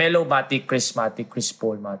 Melo Matic, Chris Matic, Chris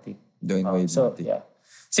Paul Matic. Dwayne Wade. So, Matic. yeah.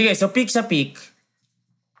 Sige, so peak sa peak,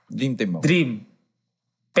 Dream team mo. Dream.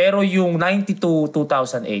 Pero yung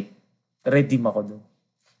 92-2008, redeem ako dun.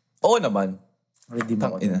 Oo naman. Redeem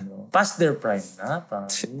ako Tangina. dun. Past their prime na.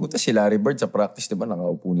 Puta si Larry Bird sa practice, di ba?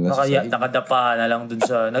 Nakaupo na lang sa sahig. Nakadapa na lang dun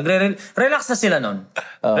sa... Relax na sila nun.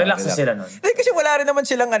 Relax na sila nun. Eh, kasi wala rin naman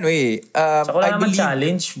silang ano eh. Saka wala I naman believe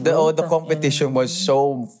challenge, bro. the competition was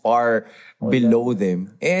so far below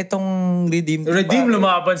them. Eh, itong Redeem. Redeem,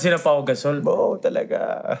 lumaban sila Pau Gasol. Oo,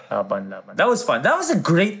 talaga. Laban. That was fun. That was a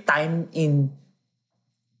great time in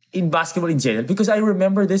basketball in general because I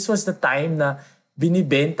remember this was the time na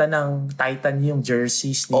binibenta ng Titan yung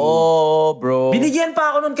jerseys ni... Oh, bro. Binigyan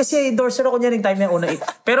pa ako nun kasi endorser ako niya ng time na una.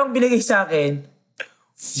 Pero ang binigay sa akin,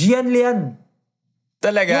 Jian Lian.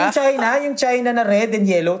 Talaga? Yung China na red and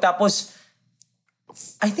yellow. Tapos,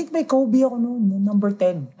 I think may Kobe ako noon, number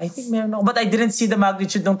 10. I think meron ako. But I didn't see the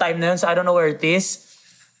magnitude ng time na yun, so I don't know where it is.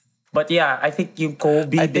 But yeah, I think yung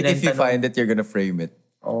Kobe... I think if you binenta find it, you're gonna frame it.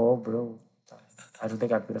 Oh, bro. I don't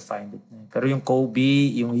think I'm gonna find it. Pero yung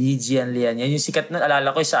Kobe, yung Jian Lian, yan yung sikat na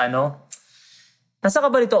alala ko sa ano. Nasa ka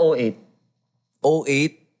ba nito 08?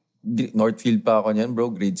 08, Northfield pa ako niyan,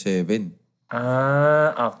 bro. Grade 7.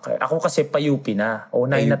 Okay. Ako kasi payupi na.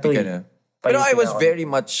 09 na to Ka eh. na. Pero I Payupi was na ako. very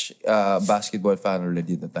much basketball fan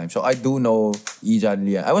already at the time. So I do know Ijan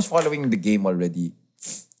Lian. I was following the game already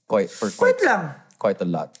quite Wait lang. quite a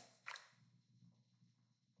lot.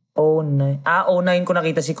 09 ko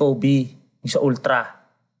nakita si Kobe. Yung sa Ultra.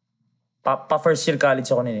 Pa first year college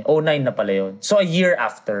ako nun eh. 09 na pala yun. So a year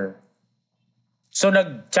after. So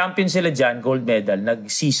nag-champion sila dyan, gold medal.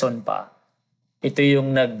 Nag-season pa. Ito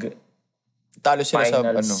yung Talo sila sa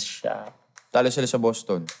nag-finals ano? siya. Talo sila sa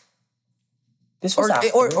Boston. This was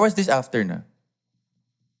after. Or was this after na?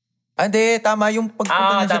 Hindi, tama yung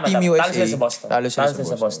pagpunta niya sa Team USA. Talo sila sa Boston. Talo sila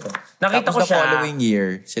sa Boston. Nakita Tapos ko siya. the following year,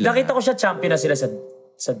 sila Nakita ko siya champion na sila sa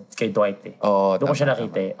kay Dwight eh. Oo, Doon ko tama, siya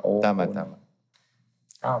nakita eh. Tama.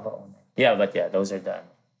 Tama ba? Yeah, but yeah, those are the...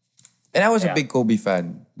 And I was a Yeah. big Kobe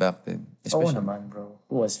fan back then. Oo Especially. naman, bro.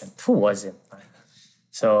 Who wasn't?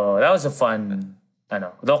 So, that was a fun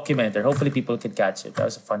documentary. Hopefully people can catch it. That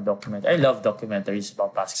was a fun documentary. I love documentaries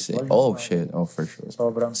about basketball. Oh, shit. Oh, for sure.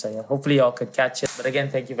 Sobrang saya. Hopefully y'all could catch it. But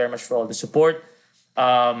again, thank you very much for all the support.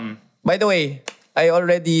 By the way, I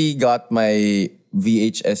already got my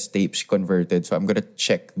VHS tapes converted, so I'm gonna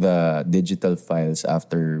check the digital files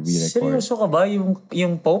after we record. Seryoso ka ba?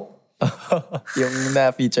 Yung Pope? Yung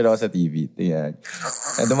na-feature ako sa TV. Yan.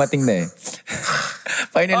 Dumating na eh.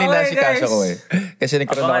 Finally, Okay, nasikaso guys. ko eh. Kasi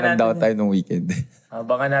nagkaroon ako Abangan ng natin downtime nung weekend.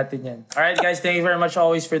 Abangan natin yan. Alright guys, thank you very much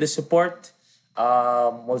always for the support.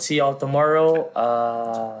 We'll see y'all tomorrow.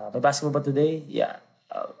 May basketball ba today? Yeah.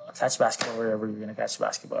 Catch basketball wherever you're gonna catch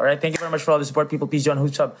basketball. Alright, thank you very much for all the support. People, please join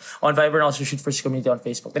Hoops Hub on Viber and also Shoot First Community on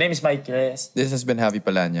Facebook. The name is Mike Reyes. This has been Javi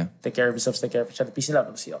Palanya. Take care of yourselves, take care of each other. Peace and love.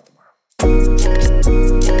 We'll see y'all tomorrow.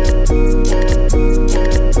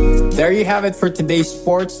 There you have it for today's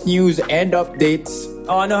sports news and updates.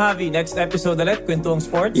 Ano Javi, next episode ulit, Kwentuang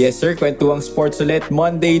Sports. Yes sir, Kwentuang Sports ulit,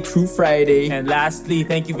 Monday through Friday. And lastly,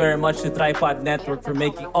 thank you very much to Tripod Network for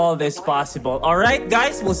making all this possible. Alright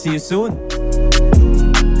guys, we'll see you soon.